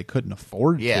because they couldn't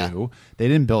afford to. They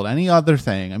didn't build any other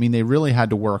thing. They really had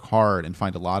to work hard and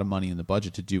find a lot of money in the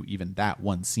budget to do even that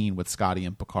one scene with Scotty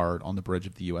and Picard on the bridge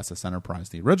of the USS Enterprise,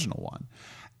 the original one.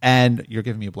 And you're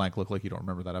giving me a blank look like you don't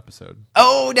remember that episode.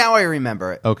 Oh, now I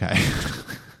remember it. Okay.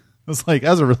 It's that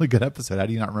was a really good episode. How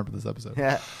do you not remember this episode?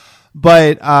 Yeah.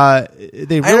 But I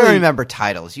don't remember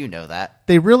titles. You know that.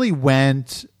 They really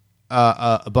went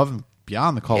above and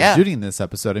beyond the Call of Duty in this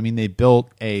episode. They built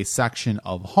a section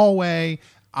of hallway.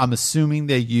 I'm assuming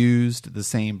they used the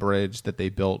same bridge that they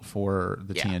built for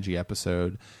the TNG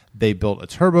episode. They built a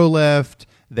turbo lift.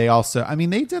 They also,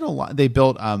 they did a lot. They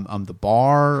built the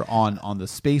bar on the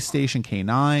space station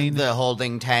K9, the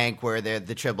holding tank where the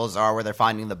Tribbles are, where they're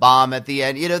finding the bomb at the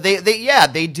end.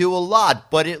 They do a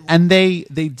lot, but they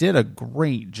did a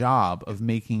great job of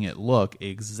making it look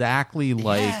exactly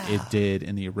like it did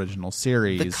in the original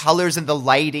series. The colors and the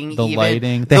lighting, the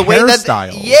lighting, the hairstyle.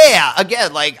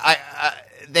 Again,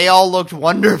 they all looked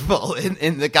wonderful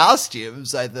in the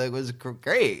costumes. I thought it was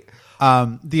great.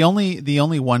 The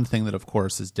only one thing that, of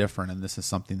course, is different, and this is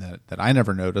something that I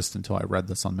never noticed until I read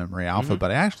this on Memory Alpha,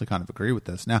 but I actually kind of agree with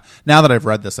this. Now that I've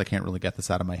read this, I can't really get this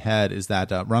out of my head, is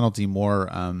that Ronald D. Moore,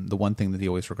 the one thing that he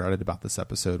always regretted about this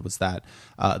episode was that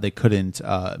they couldn't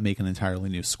make an entirely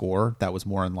new score that was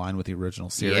more in line with the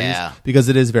original series, because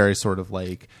it is very sort of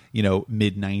like,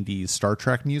 mid-90s Star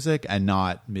Trek music and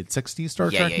not mid-60s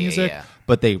Star Trek music.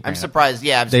 But I'm surprised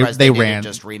they didn't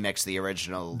just remix the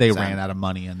original. They ran out of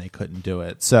money and they couldn't do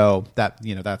it, so that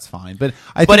that's fine. But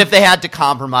if they had to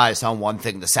compromise on one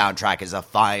thing, the soundtrack is a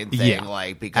fine thing.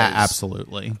 Because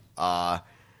absolutely. I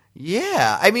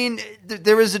mean,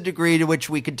 there is a degree to which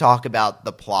we could talk about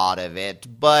the plot of it,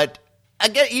 but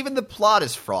again, even the plot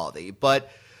is frothy. But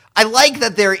I like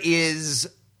that there is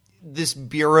this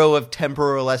Bureau of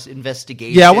Temporal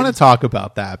Investigation. Yeah, I want to talk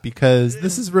about that because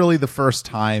this is really the first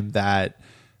time that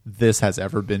this has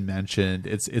ever been mentioned.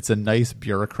 It's a nice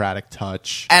bureaucratic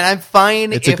touch, and I'm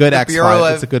fine. It's a good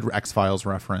X-Files. It's a good X-Files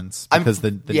reference because the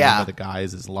name of the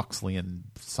guys is Luxley and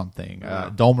something.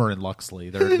 Dulmer and Luxley.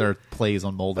 They're plays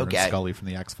on Mulder and Scully from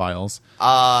the X-Files.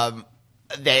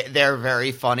 They're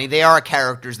very funny. They are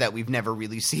characters that we've never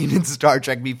really seen in Star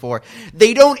Trek before.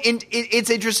 They don't. It's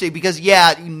interesting because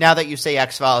now that you say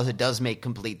X-Files, it does make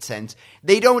complete sense.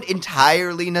 They don't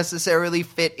entirely necessarily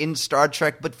fit in Star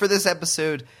Trek, but for this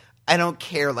episode, I don't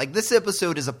care. Like, this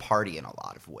episode is a party in a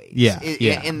lot of ways.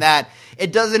 In that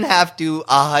it doesn't have to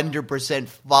 100%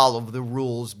 follow the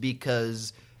rules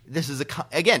because this is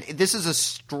a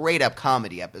straight up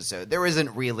comedy episode. There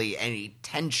isn't really any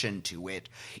tension to it.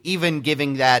 Even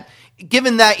given that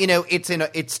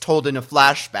it's told in a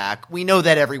flashback, we know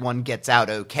that everyone gets out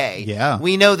okay. Yeah.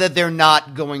 We know that they're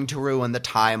not going to ruin the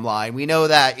timeline. We know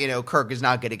that, Kirk is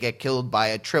not going to get killed by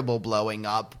a Tribble blowing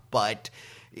up, but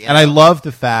and I love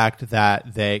the fact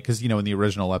that because in the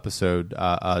original episode,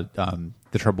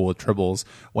 The Trouble with Tribbles,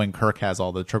 when Kirk has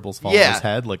all the Tribbles fall on his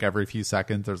head, like every few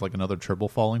seconds there's like another Tribble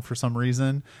falling for some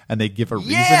reason, and they give a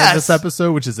reason in this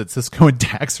episode, which is that Sisko and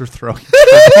Dax are throwing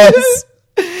Tribbles.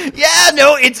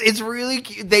 It's really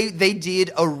cute. They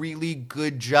did a really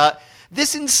good job.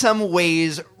 This in some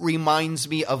ways reminds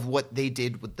me of what they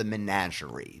did with the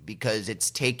Menagerie, because it's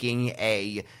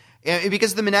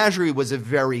because the Menagerie was a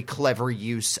very clever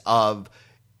use of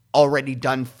already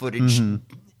done footage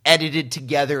edited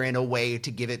together in a way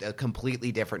to give it a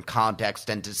completely different context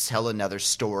and to tell another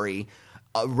story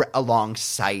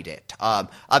alongside it.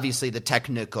 Obviously, the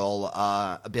technical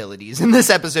abilities in this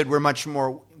episode were much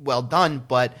more well done,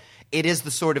 but it is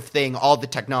the sort of thing, all the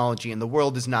technology in the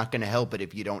world is not going to help it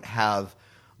if you don't have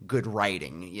good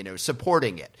writing,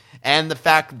 supporting it. And the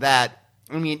fact that,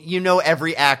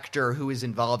 every actor who is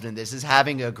involved in this is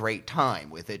having a great time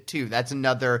with it, too.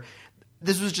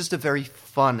 This was just a very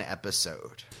fun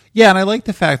episode. Yeah, and I like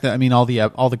the fact that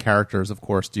all the characters, of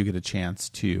course, do get a chance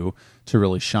to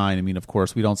really shine. Of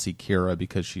course, we don't see Kira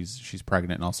because she's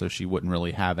pregnant, and also she wouldn't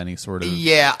really have any sort of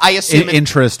I assume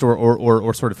interest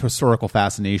or sort of historical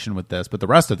fascination with this. But the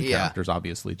rest of the characters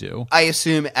obviously do. I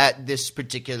assume at this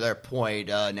particular point,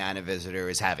 Nana Visitor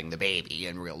is having the baby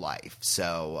in real life,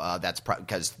 so that's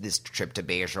because this trip to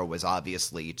Bajor was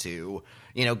obviously to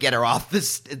get her off the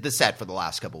set for the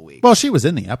last couple of weeks. Well, she was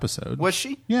in the episode. Was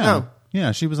she? Yeah. Oh.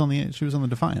 Yeah, she was on the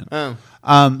Defiant. Oh.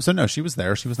 So no, she was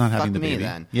there. She was not having the baby.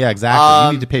 Then. Yeah, exactly.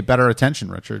 You need to pay better attention,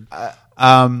 Richard.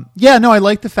 I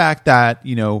like the fact that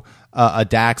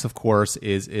Dax, of course,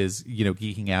 is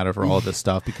geeking out over all of this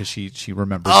stuff because she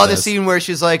remembers. Oh, the scene where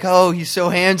she's like, "Oh, he's so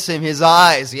handsome, his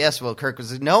eyes." Yes, well, Kirk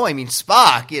was no, I mean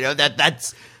Spock.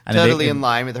 That's totally in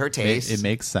line with her taste. It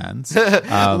makes sense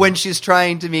when she's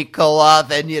trying to meet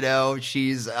Koloth, and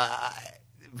she's.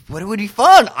 What would be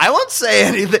fun? I won't say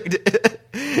anything.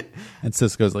 And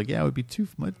Sisko's like, "Yeah, it would be too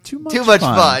much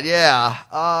fun."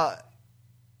 Yeah,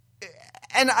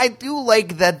 and I do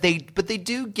like that they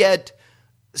do get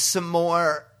some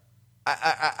more,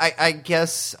 I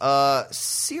guess,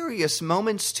 serious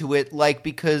moments to it, like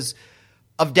because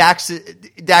of Dax.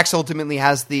 Dax ultimately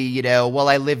has the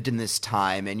I lived in this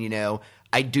time, and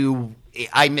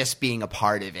I miss being a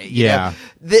part of it.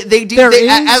 They do.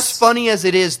 As funny as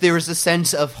it is, there is a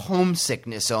sense of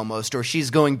homesickness almost, or she's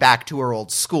going back to her old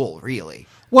school, really.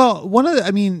 Well,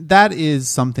 that is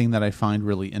something that I find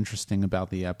really interesting about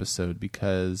the episode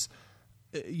because,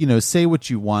 say what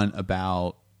you want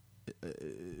about,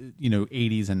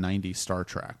 80s and 90s Star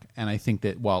Trek. And I think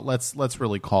that, let's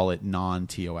really call it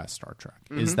non-TOS Star Trek,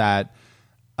 is that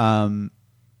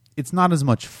it's not as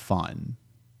much fun.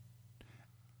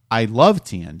 I love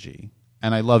TNG,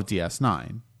 and I love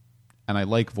DS9, and I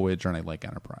like Voyager, and I like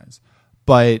Enterprise.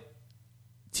 But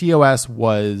TOS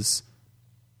was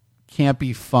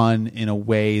campy fun in a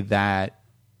way that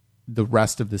the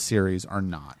rest of the series are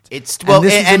not. It's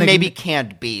and maybe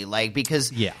can't be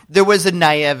because there was a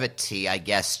naivety, I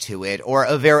guess, to it, or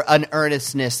an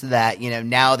earnestness that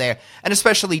now they're, and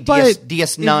especially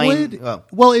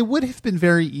DS9. It would have been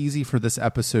very easy for this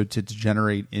episode to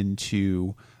degenerate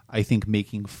into, I think,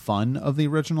 making fun of the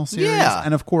original series. Yeah.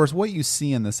 And of course, what you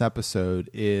see in this episode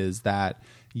is that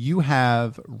you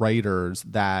have writers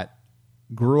that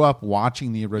grew up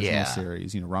watching the original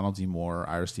series, Ronald D. Moore,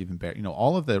 Ira Stephen Bear,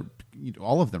 all of them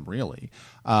really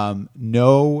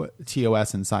know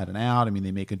TOS inside and out. I mean,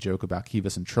 they make a joke about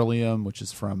Kivas and Trillium, which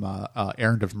is from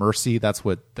Errand of Mercy. That's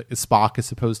what Spock is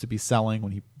supposed to be selling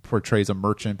when he portrays a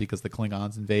merchant because the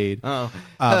Klingons invade.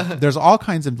 There's all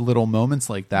kinds of little moments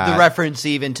like that. The reference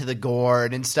even to the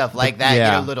Gord and stuff like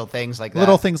that. Little things like that.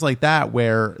 Little things like that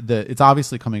where it's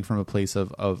obviously coming from a place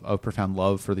of profound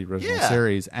love for the original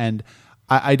series. And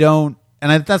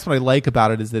that's what I like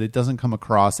about it, is that it doesn't come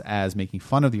across as making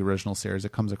fun of the original series.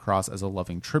 It comes across as a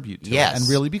loving tribute to it. And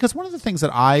really, because one of the things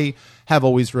that I have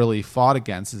always really fought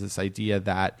against is this idea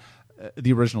that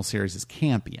the original series is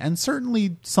campy, and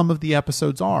certainly some of the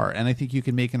episodes are. And I think you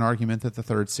can make an argument that the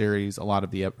third series,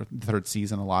 the third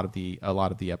season, a lot of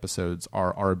the episodes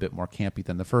are a bit more campy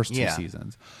than the first two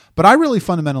seasons. But I really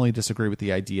fundamentally disagree with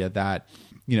the idea that,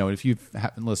 if you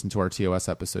haven't listened to our TOS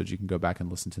episodes, you can go back and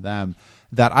listen to them.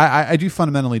 That I do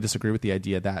fundamentally disagree with the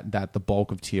idea that the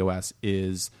bulk of TOS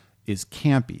is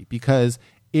campy, because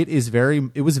it was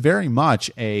very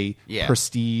much a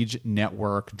prestige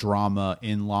network drama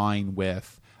in line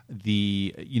with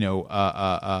the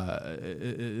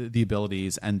the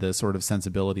abilities and the sort of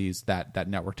sensibilities that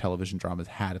network television dramas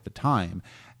had at the time.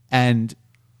 And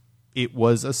it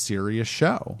was a serious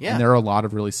show. Yeah. And there are a lot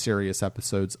of really serious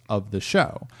episodes of the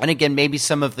show. And again, maybe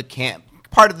some of the camp,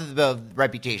 part of the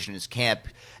reputation as camp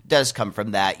does come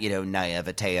from that,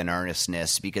 naivete and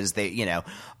earnestness, because they,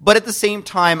 but at the same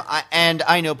time,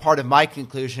 I know part of my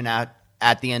conclusion at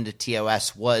the end of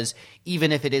TOS was,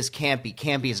 even if it is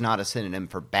campy is not a synonym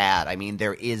for bad. I mean,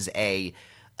 there is a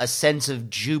sense of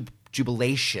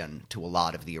jubilation to a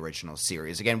lot of the original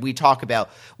series. Again, we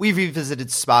revisited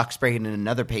Spock's Brain in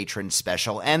another patron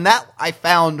special, and that I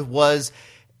found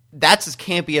that's as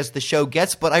campy as the show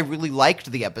gets, but I really liked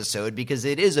the episode because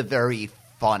it is a very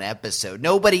fun episode.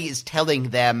 Nobody is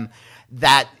telling them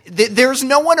that there's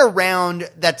no one around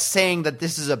that's saying that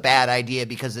this is a bad idea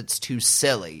because it's too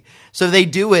silly. So they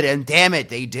do it, and damn it,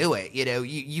 they do it.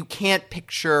 You can't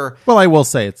picture. Well, I will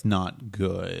say it's not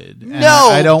good. And no,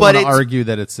 I don't want to argue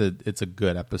that it's a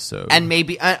good episode. And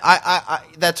maybe I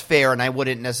that's fair, and I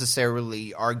wouldn't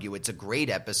necessarily argue it's a great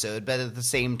episode, but at the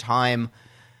same time,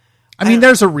 I mean,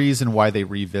 there's a reason why they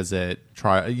revisit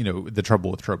The Trouble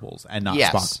with Tribbles and not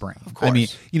Spock's Brain. Of course. I mean,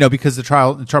 because The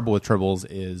Trouble with Tribbles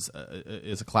is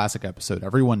a classic episode.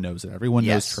 Everyone knows it. Everyone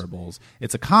knows Tribbles.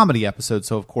 It's a comedy episode,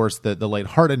 so of course the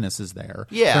lightheartedness is there.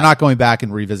 Yeah. They're not going back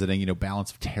and revisiting,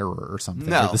 Balance of Terror or something.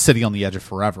 No. Or The City on the Edge of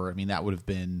Forever. I mean, that would have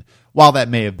been, while that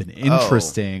may have been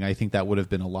interesting, I think that would have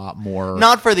been a lot more.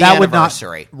 Not for the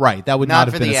anniversary. That would not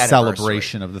have been a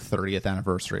celebration of the 30th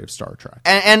anniversary of Star Trek.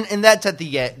 And that's at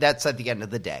the end of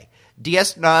the day.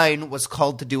 DS9 was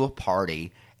called to do a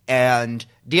party, and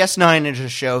DS9 is a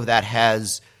show that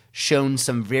has shown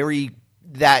some the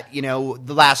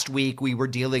last week we were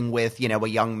dealing with, a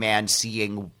young man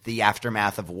seeing the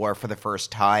aftermath of war for the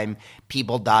first time,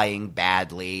 people dying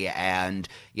badly, and,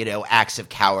 acts of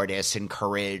cowardice and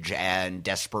courage and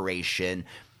desperation.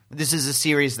 This is a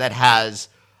series that has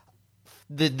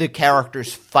the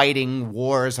characters fighting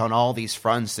wars on all these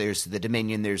fronts. There's the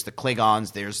Dominion, there's the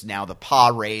Klingons, there's now the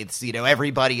Pa-wraiths.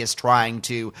 Everybody is trying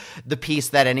to. The peace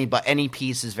that any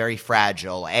peace is very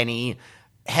fragile. Any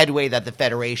headway that the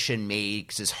Federation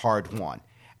makes is hard won.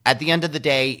 At the end of the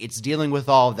day, it's dealing with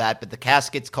all of that, but the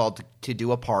cast gets called to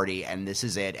do a party, and this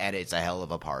is it, and it's a hell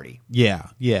of a party. Yeah,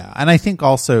 and I think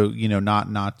also,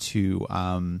 not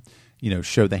to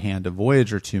show the hand of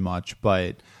Voyager too much,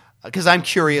 but. Because I'm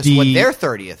curious what their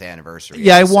 30th anniversary is.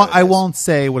 Yeah, I won't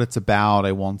say what it's about.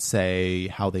 I won't say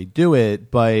how they do it,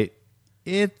 but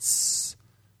it's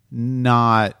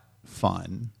not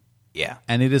fun. Yeah.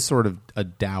 And it is sort of a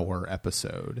dour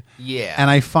episode. Yeah. And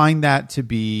I find that to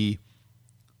be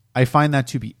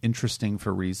interesting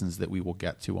for reasons that we will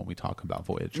get to when we talk about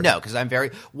Voyager. No, because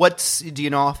do you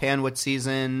know offhand what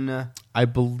season? I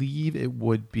believe it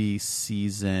would be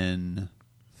season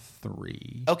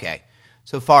 3. Okay.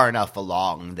 So far enough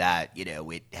along that,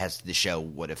 the show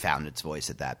would have found its voice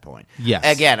at that point. Yes.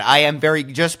 Again, I am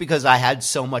just because I had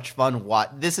so much fun.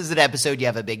 This is an episode you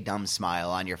have a big dumb smile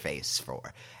on your face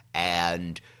for.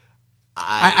 And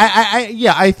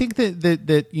I think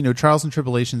that Trials and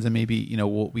Tribulations, and maybe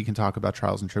we can talk about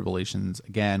Trials and Tribulations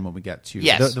again when we get to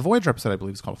the Voyager episode. I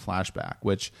believe is called Flashback,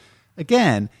 which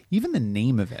again, even the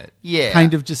name of it,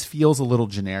 kind of just feels a little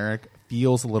generic,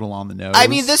 feels a little on the nose. I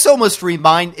mean, this almost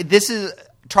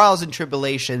Trials and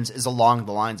Tribulations is along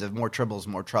the lines of more tribbles,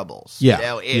 more troubles.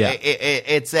 Yeah,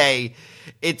 it's a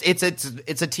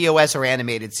TOS or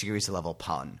animated series level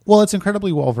pun. Well, it's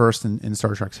incredibly well versed in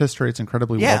Star Trek's history. It's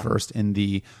incredibly well versed in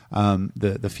the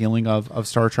feeling of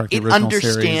Star Trek. The original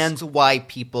understands series. Why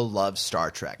people love Star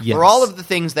Trek. Yes. For all of the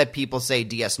things that people say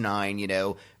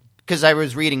DS9, because I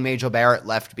was reading Majel Barrett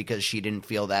left because she didn't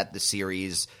feel that the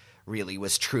series really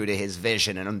was true to his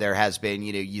vision, and there has been,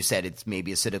 you said it's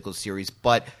maybe a cynical series,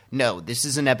 but no, this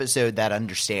is an episode that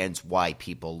understands why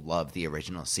people love the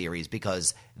original series,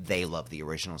 because they love the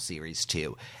original series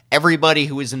too. Everybody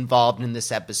who is involved in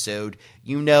this episode,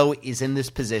 is in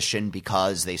this position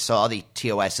because they saw the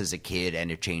TOS as a kid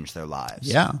and it changed their lives.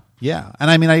 Yeah, and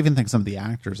I mean, I even think some of the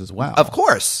actors as well. Of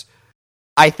course.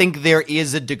 I think there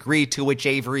is a degree to which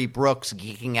Avery Brooks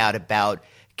geeking out about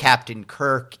Captain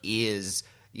Kirk is...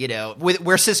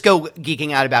 where Sisko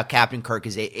geeking out about Captain Kirk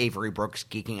is Avery Brooks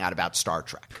geeking out about Star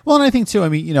Trek. Well, and I think too, I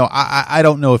mean, I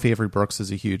don't know if Avery Brooks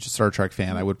is a huge Star Trek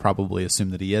fan. I would probably assume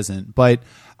that he isn't. But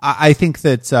I think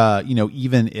that,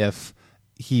 even if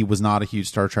he was not a huge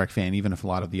Star Trek fan, even if a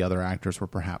lot of the other actors were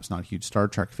perhaps not huge Star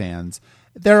Trek fans,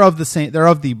 they're of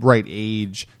the right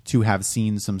age to have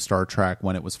seen some Star Trek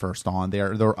when it was first on.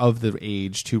 They're of the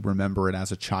age to remember it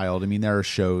as a child. I mean, there are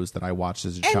shows that I watched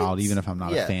as a child, even if I'm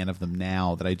not a fan of them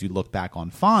now, that I do look back on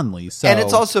fondly. So, and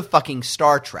it's also fucking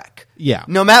Star Trek. Yeah.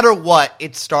 No matter what,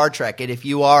 it's Star Trek. And if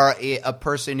you are a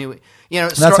person who,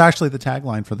 that's actually the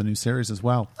tagline for the new series as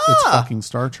well. It's fucking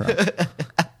Star Trek.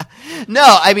 No,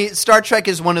 I mean, Star Trek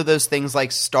is one of those things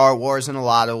like Star Wars in a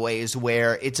lot of ways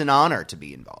where it's an honor to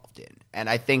be involved in. And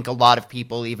I think a lot of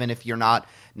people, even if you're not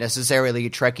necessarily a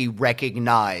Trekkie,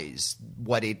 recognize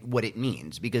what it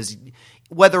means. Because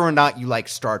whether or not you like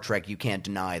Star Trek, you can't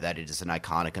deny that it is an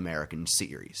iconic American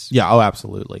series. Yeah,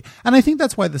 absolutely. And I think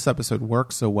that's why this episode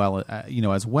works so well,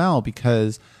 as well,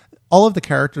 because all of the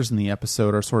characters in the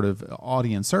episode are sort of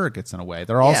audience surrogates in a way.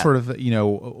 They're all sort of,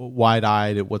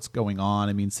 wide-eyed at what's going on.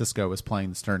 I mean, Sisko is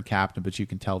playing the stern captain, but you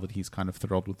can tell that he's kind of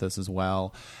thrilled with this as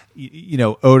well.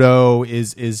 Odo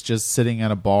is just sitting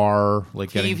at a bar,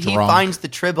 like getting drunk. He finds the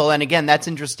tribble, and again, that's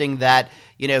interesting that,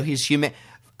 he's human.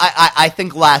 I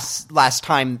think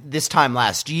this time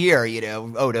last year,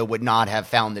 Odo would not have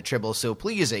found the tribble so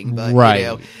pleasing, but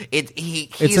right.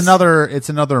 It's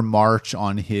another march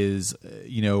on his,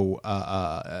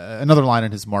 another line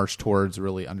on his march towards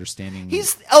really understanding.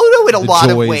 Odo in a lot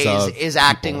of ways is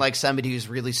acting like somebody who's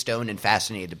really stoned and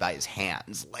fascinated by his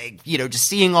hands, like just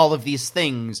seeing all of these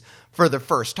things for the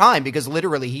first time, because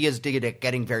literally he is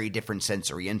getting very different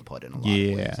sensory input in a lot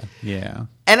of ways. Yeah.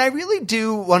 And I really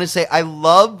do want to say I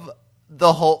love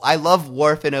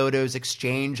Worf and Odo's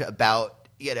exchange about,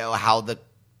 how the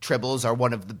Tribbles are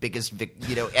one of the biggest,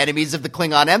 enemies of the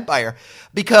Klingon Empire,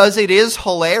 because it is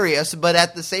hilarious, but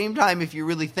at the same time, if you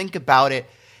really think about it,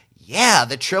 yeah,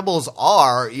 the Tribbles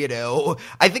are,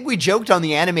 I think we joked on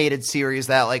the animated series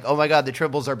that, like, oh my God, the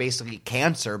Tribbles are basically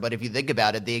cancer. But if you think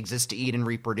about it, they exist to eat and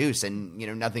reproduce and,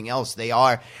 nothing else. They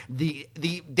are they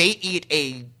eat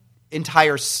a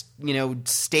entire,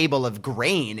 stable of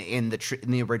grain in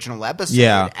the original episode.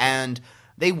 Yeah. And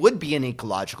they would be an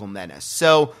ecological menace.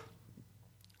 So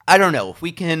I don't know if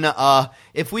we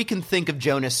can think of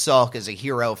Jonas Salk as a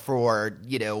hero for,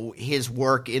 his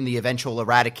work in the eventual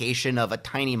eradication of a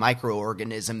tiny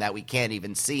microorganism that we can't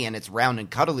even see, and it's round and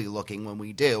cuddly looking when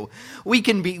we do. We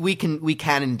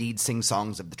can indeed sing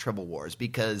songs of the Tribble Wars,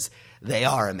 because they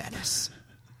are a menace.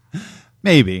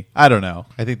 Maybe. I don't know.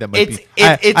 I think that might be.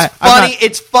 It's funny.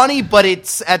 It's funny, but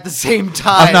it's at the same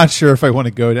time. I'm not sure if I want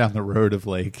to go down the road of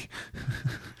like.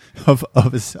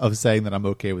 Of saying that I'm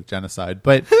okay with genocide,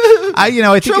 but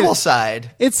I think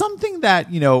it's something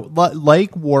that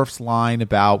like Worf's line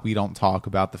about we don't talk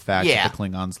about the fact that the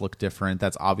Klingons look different.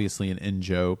 That's obviously an in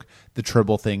joke. The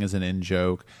Tribble thing is an in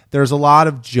joke. There's a lot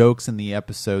of jokes in the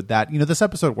episode that this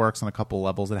episode works on a couple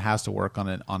levels. It has to work on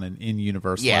an in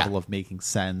universe level of making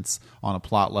sense, on a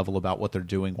plot level about what they're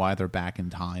doing, why they're back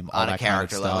in time, all on that a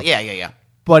character kind of level. stuff. Yeah.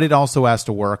 But it also has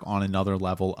to work on another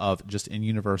level of just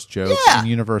in-universe jokes,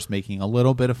 in-universe making a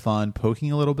little bit of fun,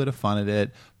 poking a little bit of fun at it,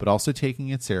 but also taking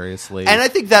it seriously. And I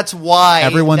think that's why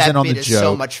everyone's in on the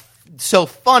joke. So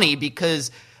funny, because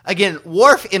again,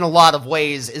 Worf, in a lot of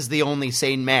ways, is the only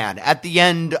sane man. At the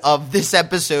end of this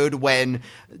episode, when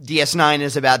DS9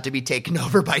 is about to be taken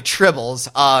over by Tribbles,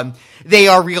 they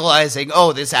are realizing,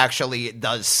 oh, this actually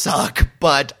does suck.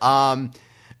 But, again...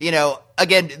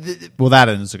 well,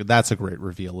 that's a great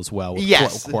reveal as well. With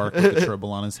yes. Quark with the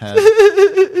Tribble on his head.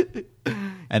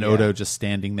 And Odo just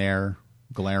standing there,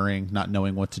 glaring, not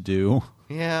knowing what to do.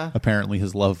 Yeah. Apparently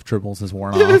his love of Tribbles has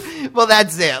worn off. Well,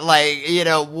 that's it. Like,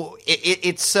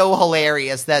 it's so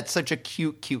hilarious that such a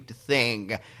cute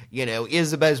thing,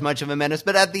 is as much of a menace.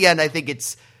 But at the end, I think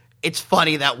it's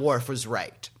funny that Worf was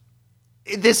right.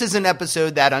 This is an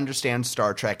episode that understands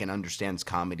Star Trek and understands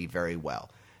comedy very well.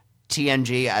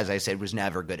 TNG, as I said, was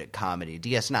never good at comedy.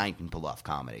 DS9 can pull off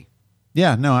comedy.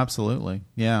 Yeah, no, absolutely.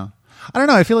 Yeah. I don't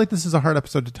know. I feel like this is a hard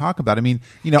episode to talk about. I mean,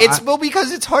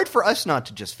 because it's hard for us not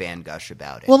to just fan gush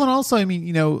about it. Well, and also, I mean,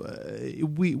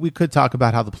 we could talk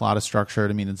about how the plot is structured.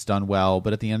 I mean, it's done well,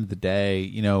 but at the end of the day,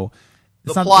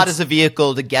 the plot is a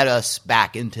vehicle to get us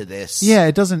back into this. Yeah,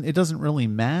 it doesn't really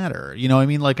matter. I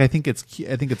mean, like I think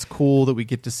it's cool that we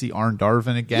get to see Arn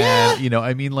Darvin again. Yeah.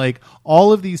 I mean, like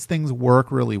all of these things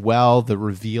work really well. The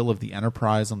reveal of the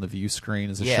Enterprise on the view screen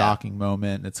is a shocking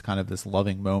moment. It's kind of this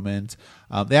loving moment.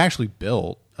 They actually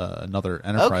built another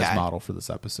Enterprise model for this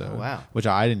episode, which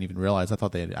I didn't even realize. I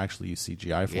thought they had actually used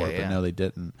CGI for it, but no, they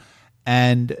didn't.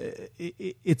 And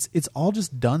it's all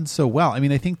just done so well. I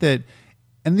mean, I think that.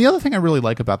 And the other thing I really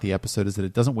like about the episode is that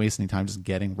it doesn't waste any time just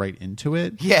getting right into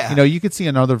it. Yeah. You could see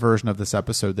another version of this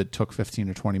episode that took 15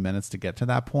 or 20 minutes to get to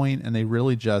that point, and they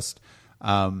really just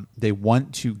they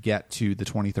want to get to the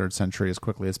 23rd century as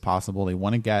quickly as possible. They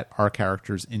want to get our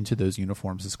characters into those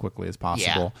uniforms as quickly as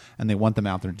possible, and they want them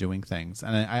out there doing things.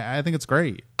 And I think it's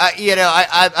great.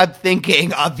 I'm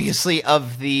thinking, obviously,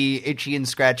 of the Itchy and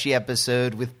Scratchy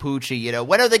episode with Poochie.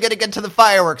 When are they going to get to the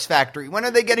fireworks factory? When are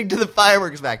they getting to the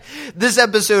fireworks factory? This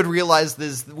episode realized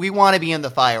this. We want to be in the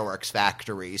fireworks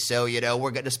factory. So, we're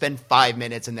going to spend 5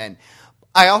 minutes and then...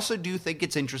 I also do think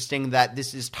it's interesting that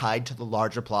this is tied to the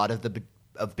larger plot of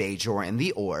Bajor and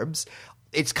the Orbs.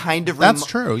 It's kind of... That's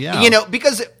true, yeah.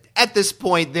 Because... At this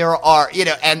point, there are,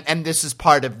 and this is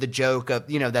part of the joke of,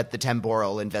 that the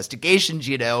temporal investigations,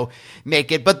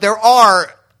 make it. But there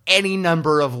are any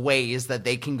number of ways that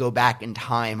they can go back in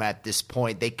time at this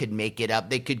point. They could make it up.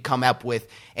 They could come up with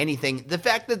anything. The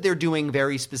fact that they're doing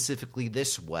very specifically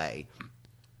this way,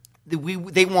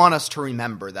 they want us to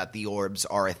remember that the orbs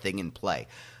are a thing in play.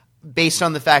 Based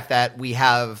on the fact that we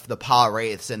have the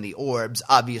Pa-wraiths and the orbs,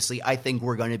 obviously, I think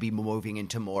we're going to be moving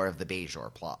into more of the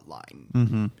Bajor plot line.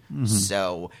 Mm-hmm, mm-hmm.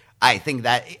 So I think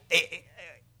that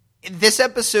this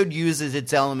episode uses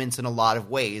its elements in a lot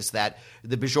of ways, that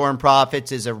the Bajoran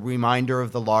Prophets is a reminder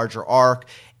of the larger arc,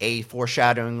 a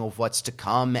foreshadowing of what's to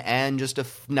come, and just a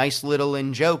nice little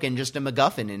in-joke and just a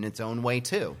MacGuffin in its own way,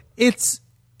 too.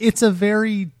 It's a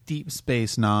very Deep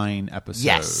Space Nine episode.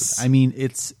 Yes. I mean,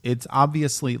 it's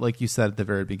obviously, like you said at the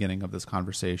very beginning of this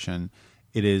conversation,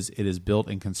 it is built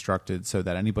and constructed so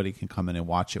that anybody can come in and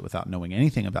watch it without knowing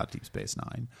anything about Deep Space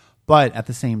Nine. But at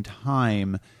the same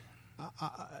time,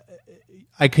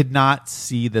 I could not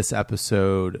see this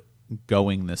episode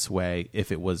going this way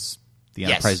if it was the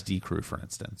Enterprise D crew, for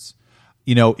instance.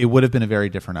 It would have been a very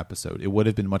different episode. It would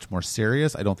have been much more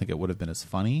serious. I don't think it would have been as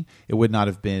funny. It would not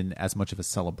have been as much of a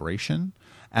celebration.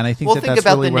 And I think think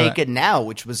about the Naked Now,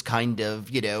 which was kind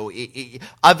of,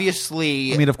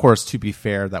 obviously... I mean, of course, to be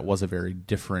fair, that was a very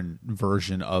different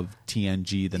version of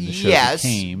TNG than the show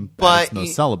became. But it's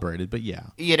most celebrated, but yeah.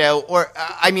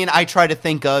 I try to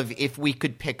think of if we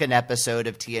could pick an episode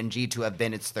of TNG to have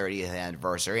been its 30th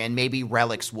anniversary, and maybe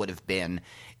Relics would have been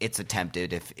its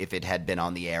attempted if it had been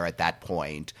on the air at that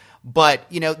point. But,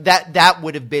 that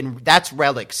would have been... That's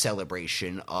Relic's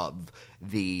celebration of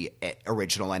the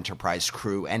original Enterprise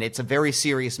crew, and it's a very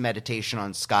serious meditation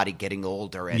on Scotty getting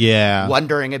older and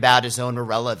wondering about his own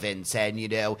irrelevance, and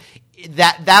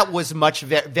that was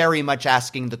very much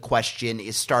asking the question,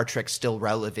 is Star Trek still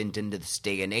relevant in this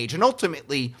day and age? And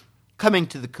ultimately coming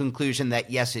to the conclusion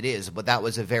that yes, it is, but that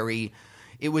was a very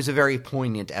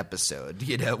poignant episode.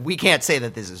 We can't say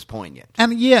that this is poignant.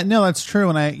 And no, that's true.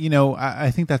 And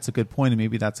I think that's a good point, and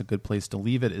maybe that's a good place to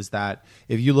leave it, is that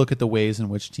if you look at the ways in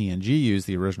which TNG used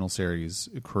the original series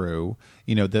crew,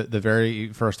 the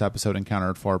very first episode, Encounter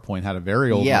at Farpoint, had a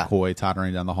very old McCoy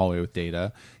tottering down the hallway with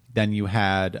Data. Then you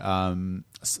had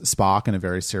Spock in a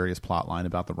very serious plot line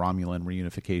about the Romulan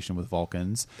reunification with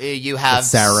Vulcans. You have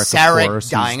Sarek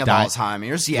dying of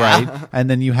Alzheimer's, yeah. Right? And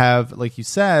then you have, like you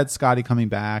said, Scotty coming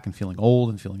back and feeling old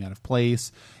and feeling out of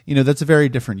place. That's a very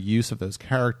different use of those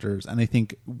characters. And I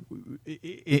think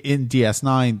in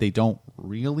DS9, they don't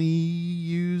really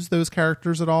use those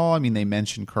characters at all. I mean, they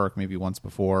mention Kirk maybe once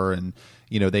before, and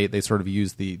they sort of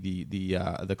use the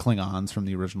Klingons from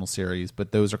the original series,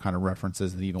 but those are kind of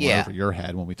references that even went over your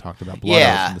head when we talked about Blood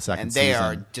Oath in the second season. And they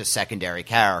are just secondary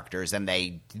characters, and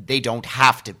they don't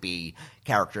have to be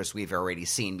characters we've already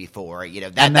seen before.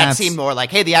 That seemed more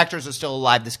like, hey, the actors are still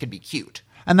alive, this could be cute.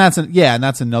 And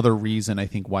that's another reason I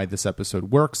think why this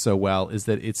episode works so well, is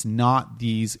that it's not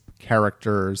these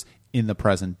characters in the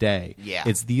present day. Yeah.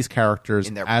 It's these characters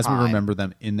as we remember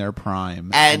them in their prime.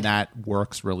 And that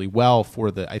works really well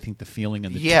for I think the feeling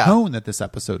and the tone that this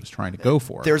episode is trying to go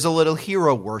for. There's a little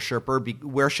hero worship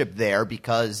there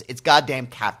because it's goddamn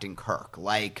Captain Kirk.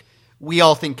 Like, we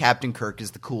all think Captain Kirk is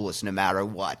the coolest no matter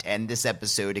what. And this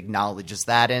episode acknowledges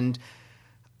that, and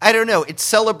I don't know, it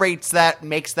celebrates that,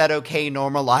 makes that okay,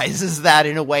 normalizes that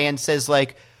in a way, and says,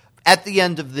 like, at the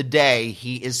end of the day,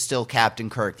 he is still Captain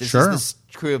Kirk. This is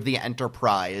the crew of the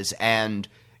Enterprise, and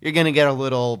you're going to get a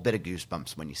little bit of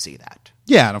goosebumps when you see that.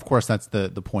 Yeah, and of course that's the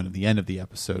point of the end of the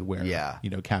episode where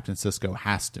Captain Sisko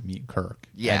has to meet Kirk.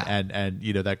 Yeah, and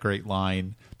that great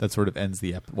line that sort of ends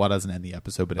doesn't end the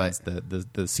episode, but ends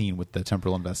the scene with the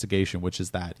temporal investigation, which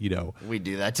is that we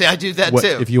do that too. I do that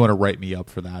too. If you want to write me up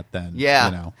for that, then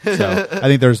So I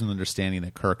think there's an understanding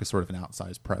that Kirk is sort of an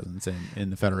outsized presence in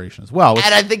the Federation as well.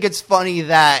 And I think it's funny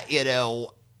that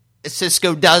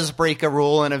Sisko does break a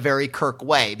rule in a very Kirk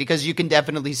way, because you can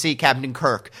definitely see Captain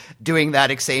Kirk doing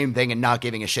that same thing and not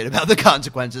giving a shit about the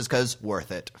consequences because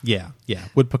worth it. Yeah.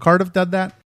 Would Picard have done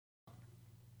that?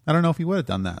 I don't know if he would have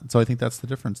done that. So I think that's the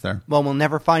difference there. Well, we'll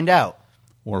never find out.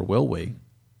 Or will we?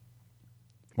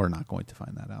 We're not going to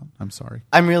find that out. I'm sorry.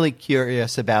 I'm really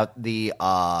curious about the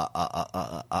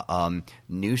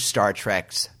new Star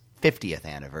Trek's 50th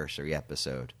anniversary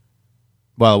episode.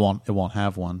 Well, it won't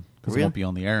have one. Because it won't be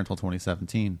on the air until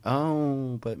 2017.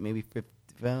 Oh, but maybe 50...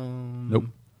 Nope.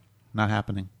 Not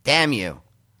happening. Damn you.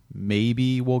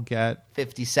 Maybe we'll get...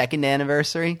 52nd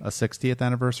anniversary? A 60th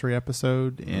anniversary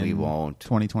episode in... We won't.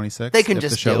 2026. They can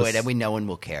just do it and no one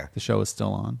will care. The show is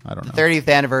still on. I don't know. The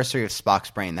 30th anniversary of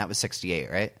Spock's brain. That was 68,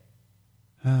 right?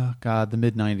 Oh, God. The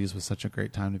mid-90s was such a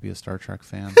great time to be a Star Trek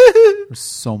fan. There's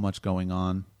so much going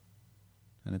on.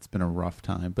 And it's been a rough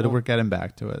time. But we're getting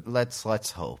back to it. Let's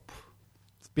hope.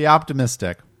 Be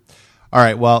optimistic. All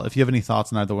right. Well, if you have any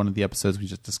thoughts on either one of the episodes we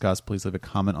just discussed, please leave a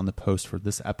comment on the post for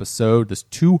this episode, this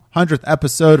 200th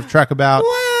episode of Trek About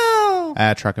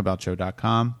at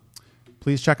trekaboutshow.com.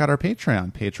 Please check out our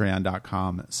Patreon,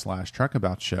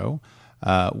 patreon.com/trekaboutshow,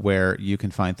 where you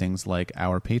can find things like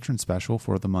our patron special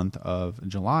for the month of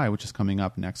July, which is coming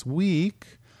up next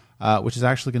week, which is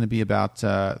actually going to be about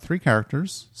 3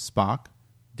 characters, Spock,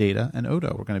 Data, and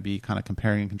Odo. We're going to be kind of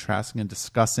comparing and contrasting and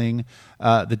discussing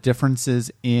the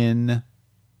differences in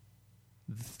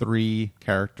the 3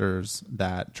 characters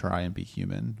that try and be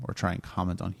human or try and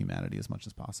comment on humanity as much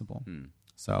as possible.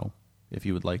 So if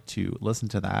you would like to listen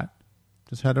to that,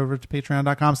 just head over to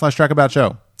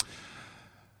patreon.com/trekaboutshow.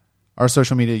 Our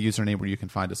social media username where you can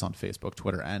find us on Facebook,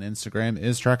 Twitter, and Instagram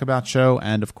is TrekAboutShow.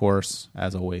 And of course,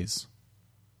 as always,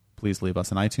 please leave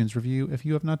us an iTunes review if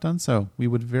you have not done so. We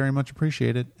would very much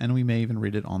appreciate it, and we may even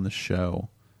read it on the show.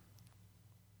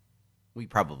 We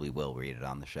probably will read it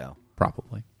on the show.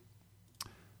 Probably.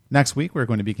 Next week, we're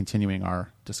going to be continuing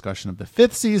our discussion of the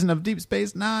 5th season of Deep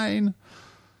Space Nine.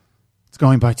 It's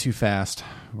going by too fast.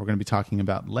 We're going to be talking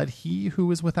about Let He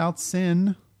Who Is Without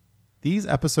Sin. These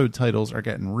episode titles are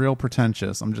getting real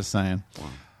pretentious, I'm just saying.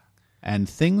 And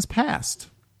Things Past.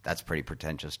 That's pretty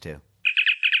pretentious, too.